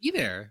 So be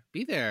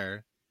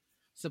there.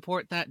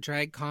 Support that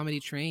drag comedy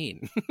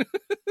train.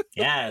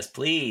 Yes,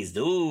 please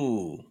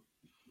do.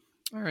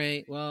 All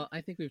right. Well,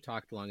 I think we've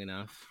talked long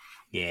enough.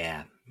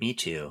 Yeah, me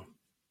too.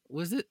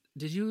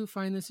 Did you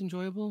find this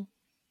enjoyable?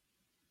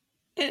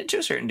 To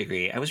a certain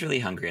degree. I was really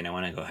hungry and I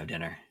want to go have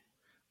dinner.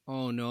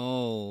 Oh,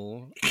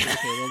 no. Okay,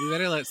 well, we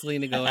better let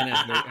Selena go and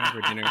have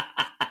her dinner.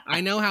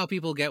 I know how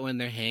people get when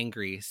they're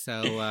hangry,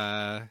 so...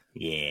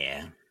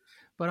 yeah.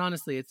 But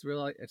honestly, it's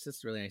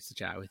just really nice to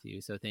chat with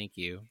you, so thank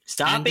you.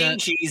 Stop being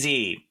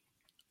cheesy.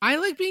 I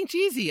like being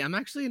cheesy. I'm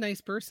actually a nice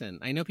person.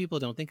 I know people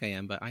don't think I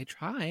am, but I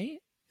try.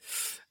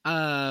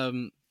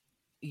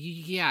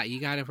 Yeah,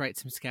 you got to write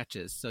some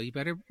sketches. So you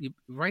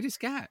write a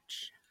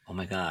sketch. Oh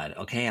my God.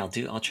 Okay,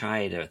 I'll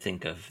try to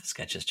think of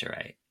sketches to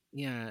write.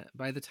 Yeah,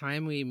 by the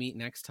time we meet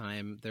next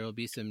time, there will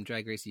be some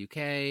Drag Race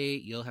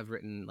UK. You'll have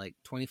written like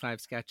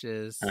 25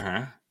 sketches.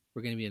 Uh-huh.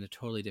 We're going to be in a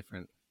totally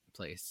different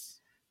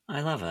place.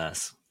 I love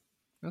us.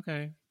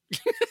 Okay.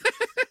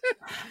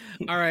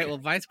 All right, well,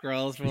 bye,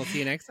 squirrels. We'll see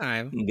you next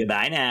time.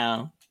 Goodbye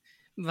now.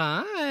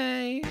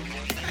 Bye.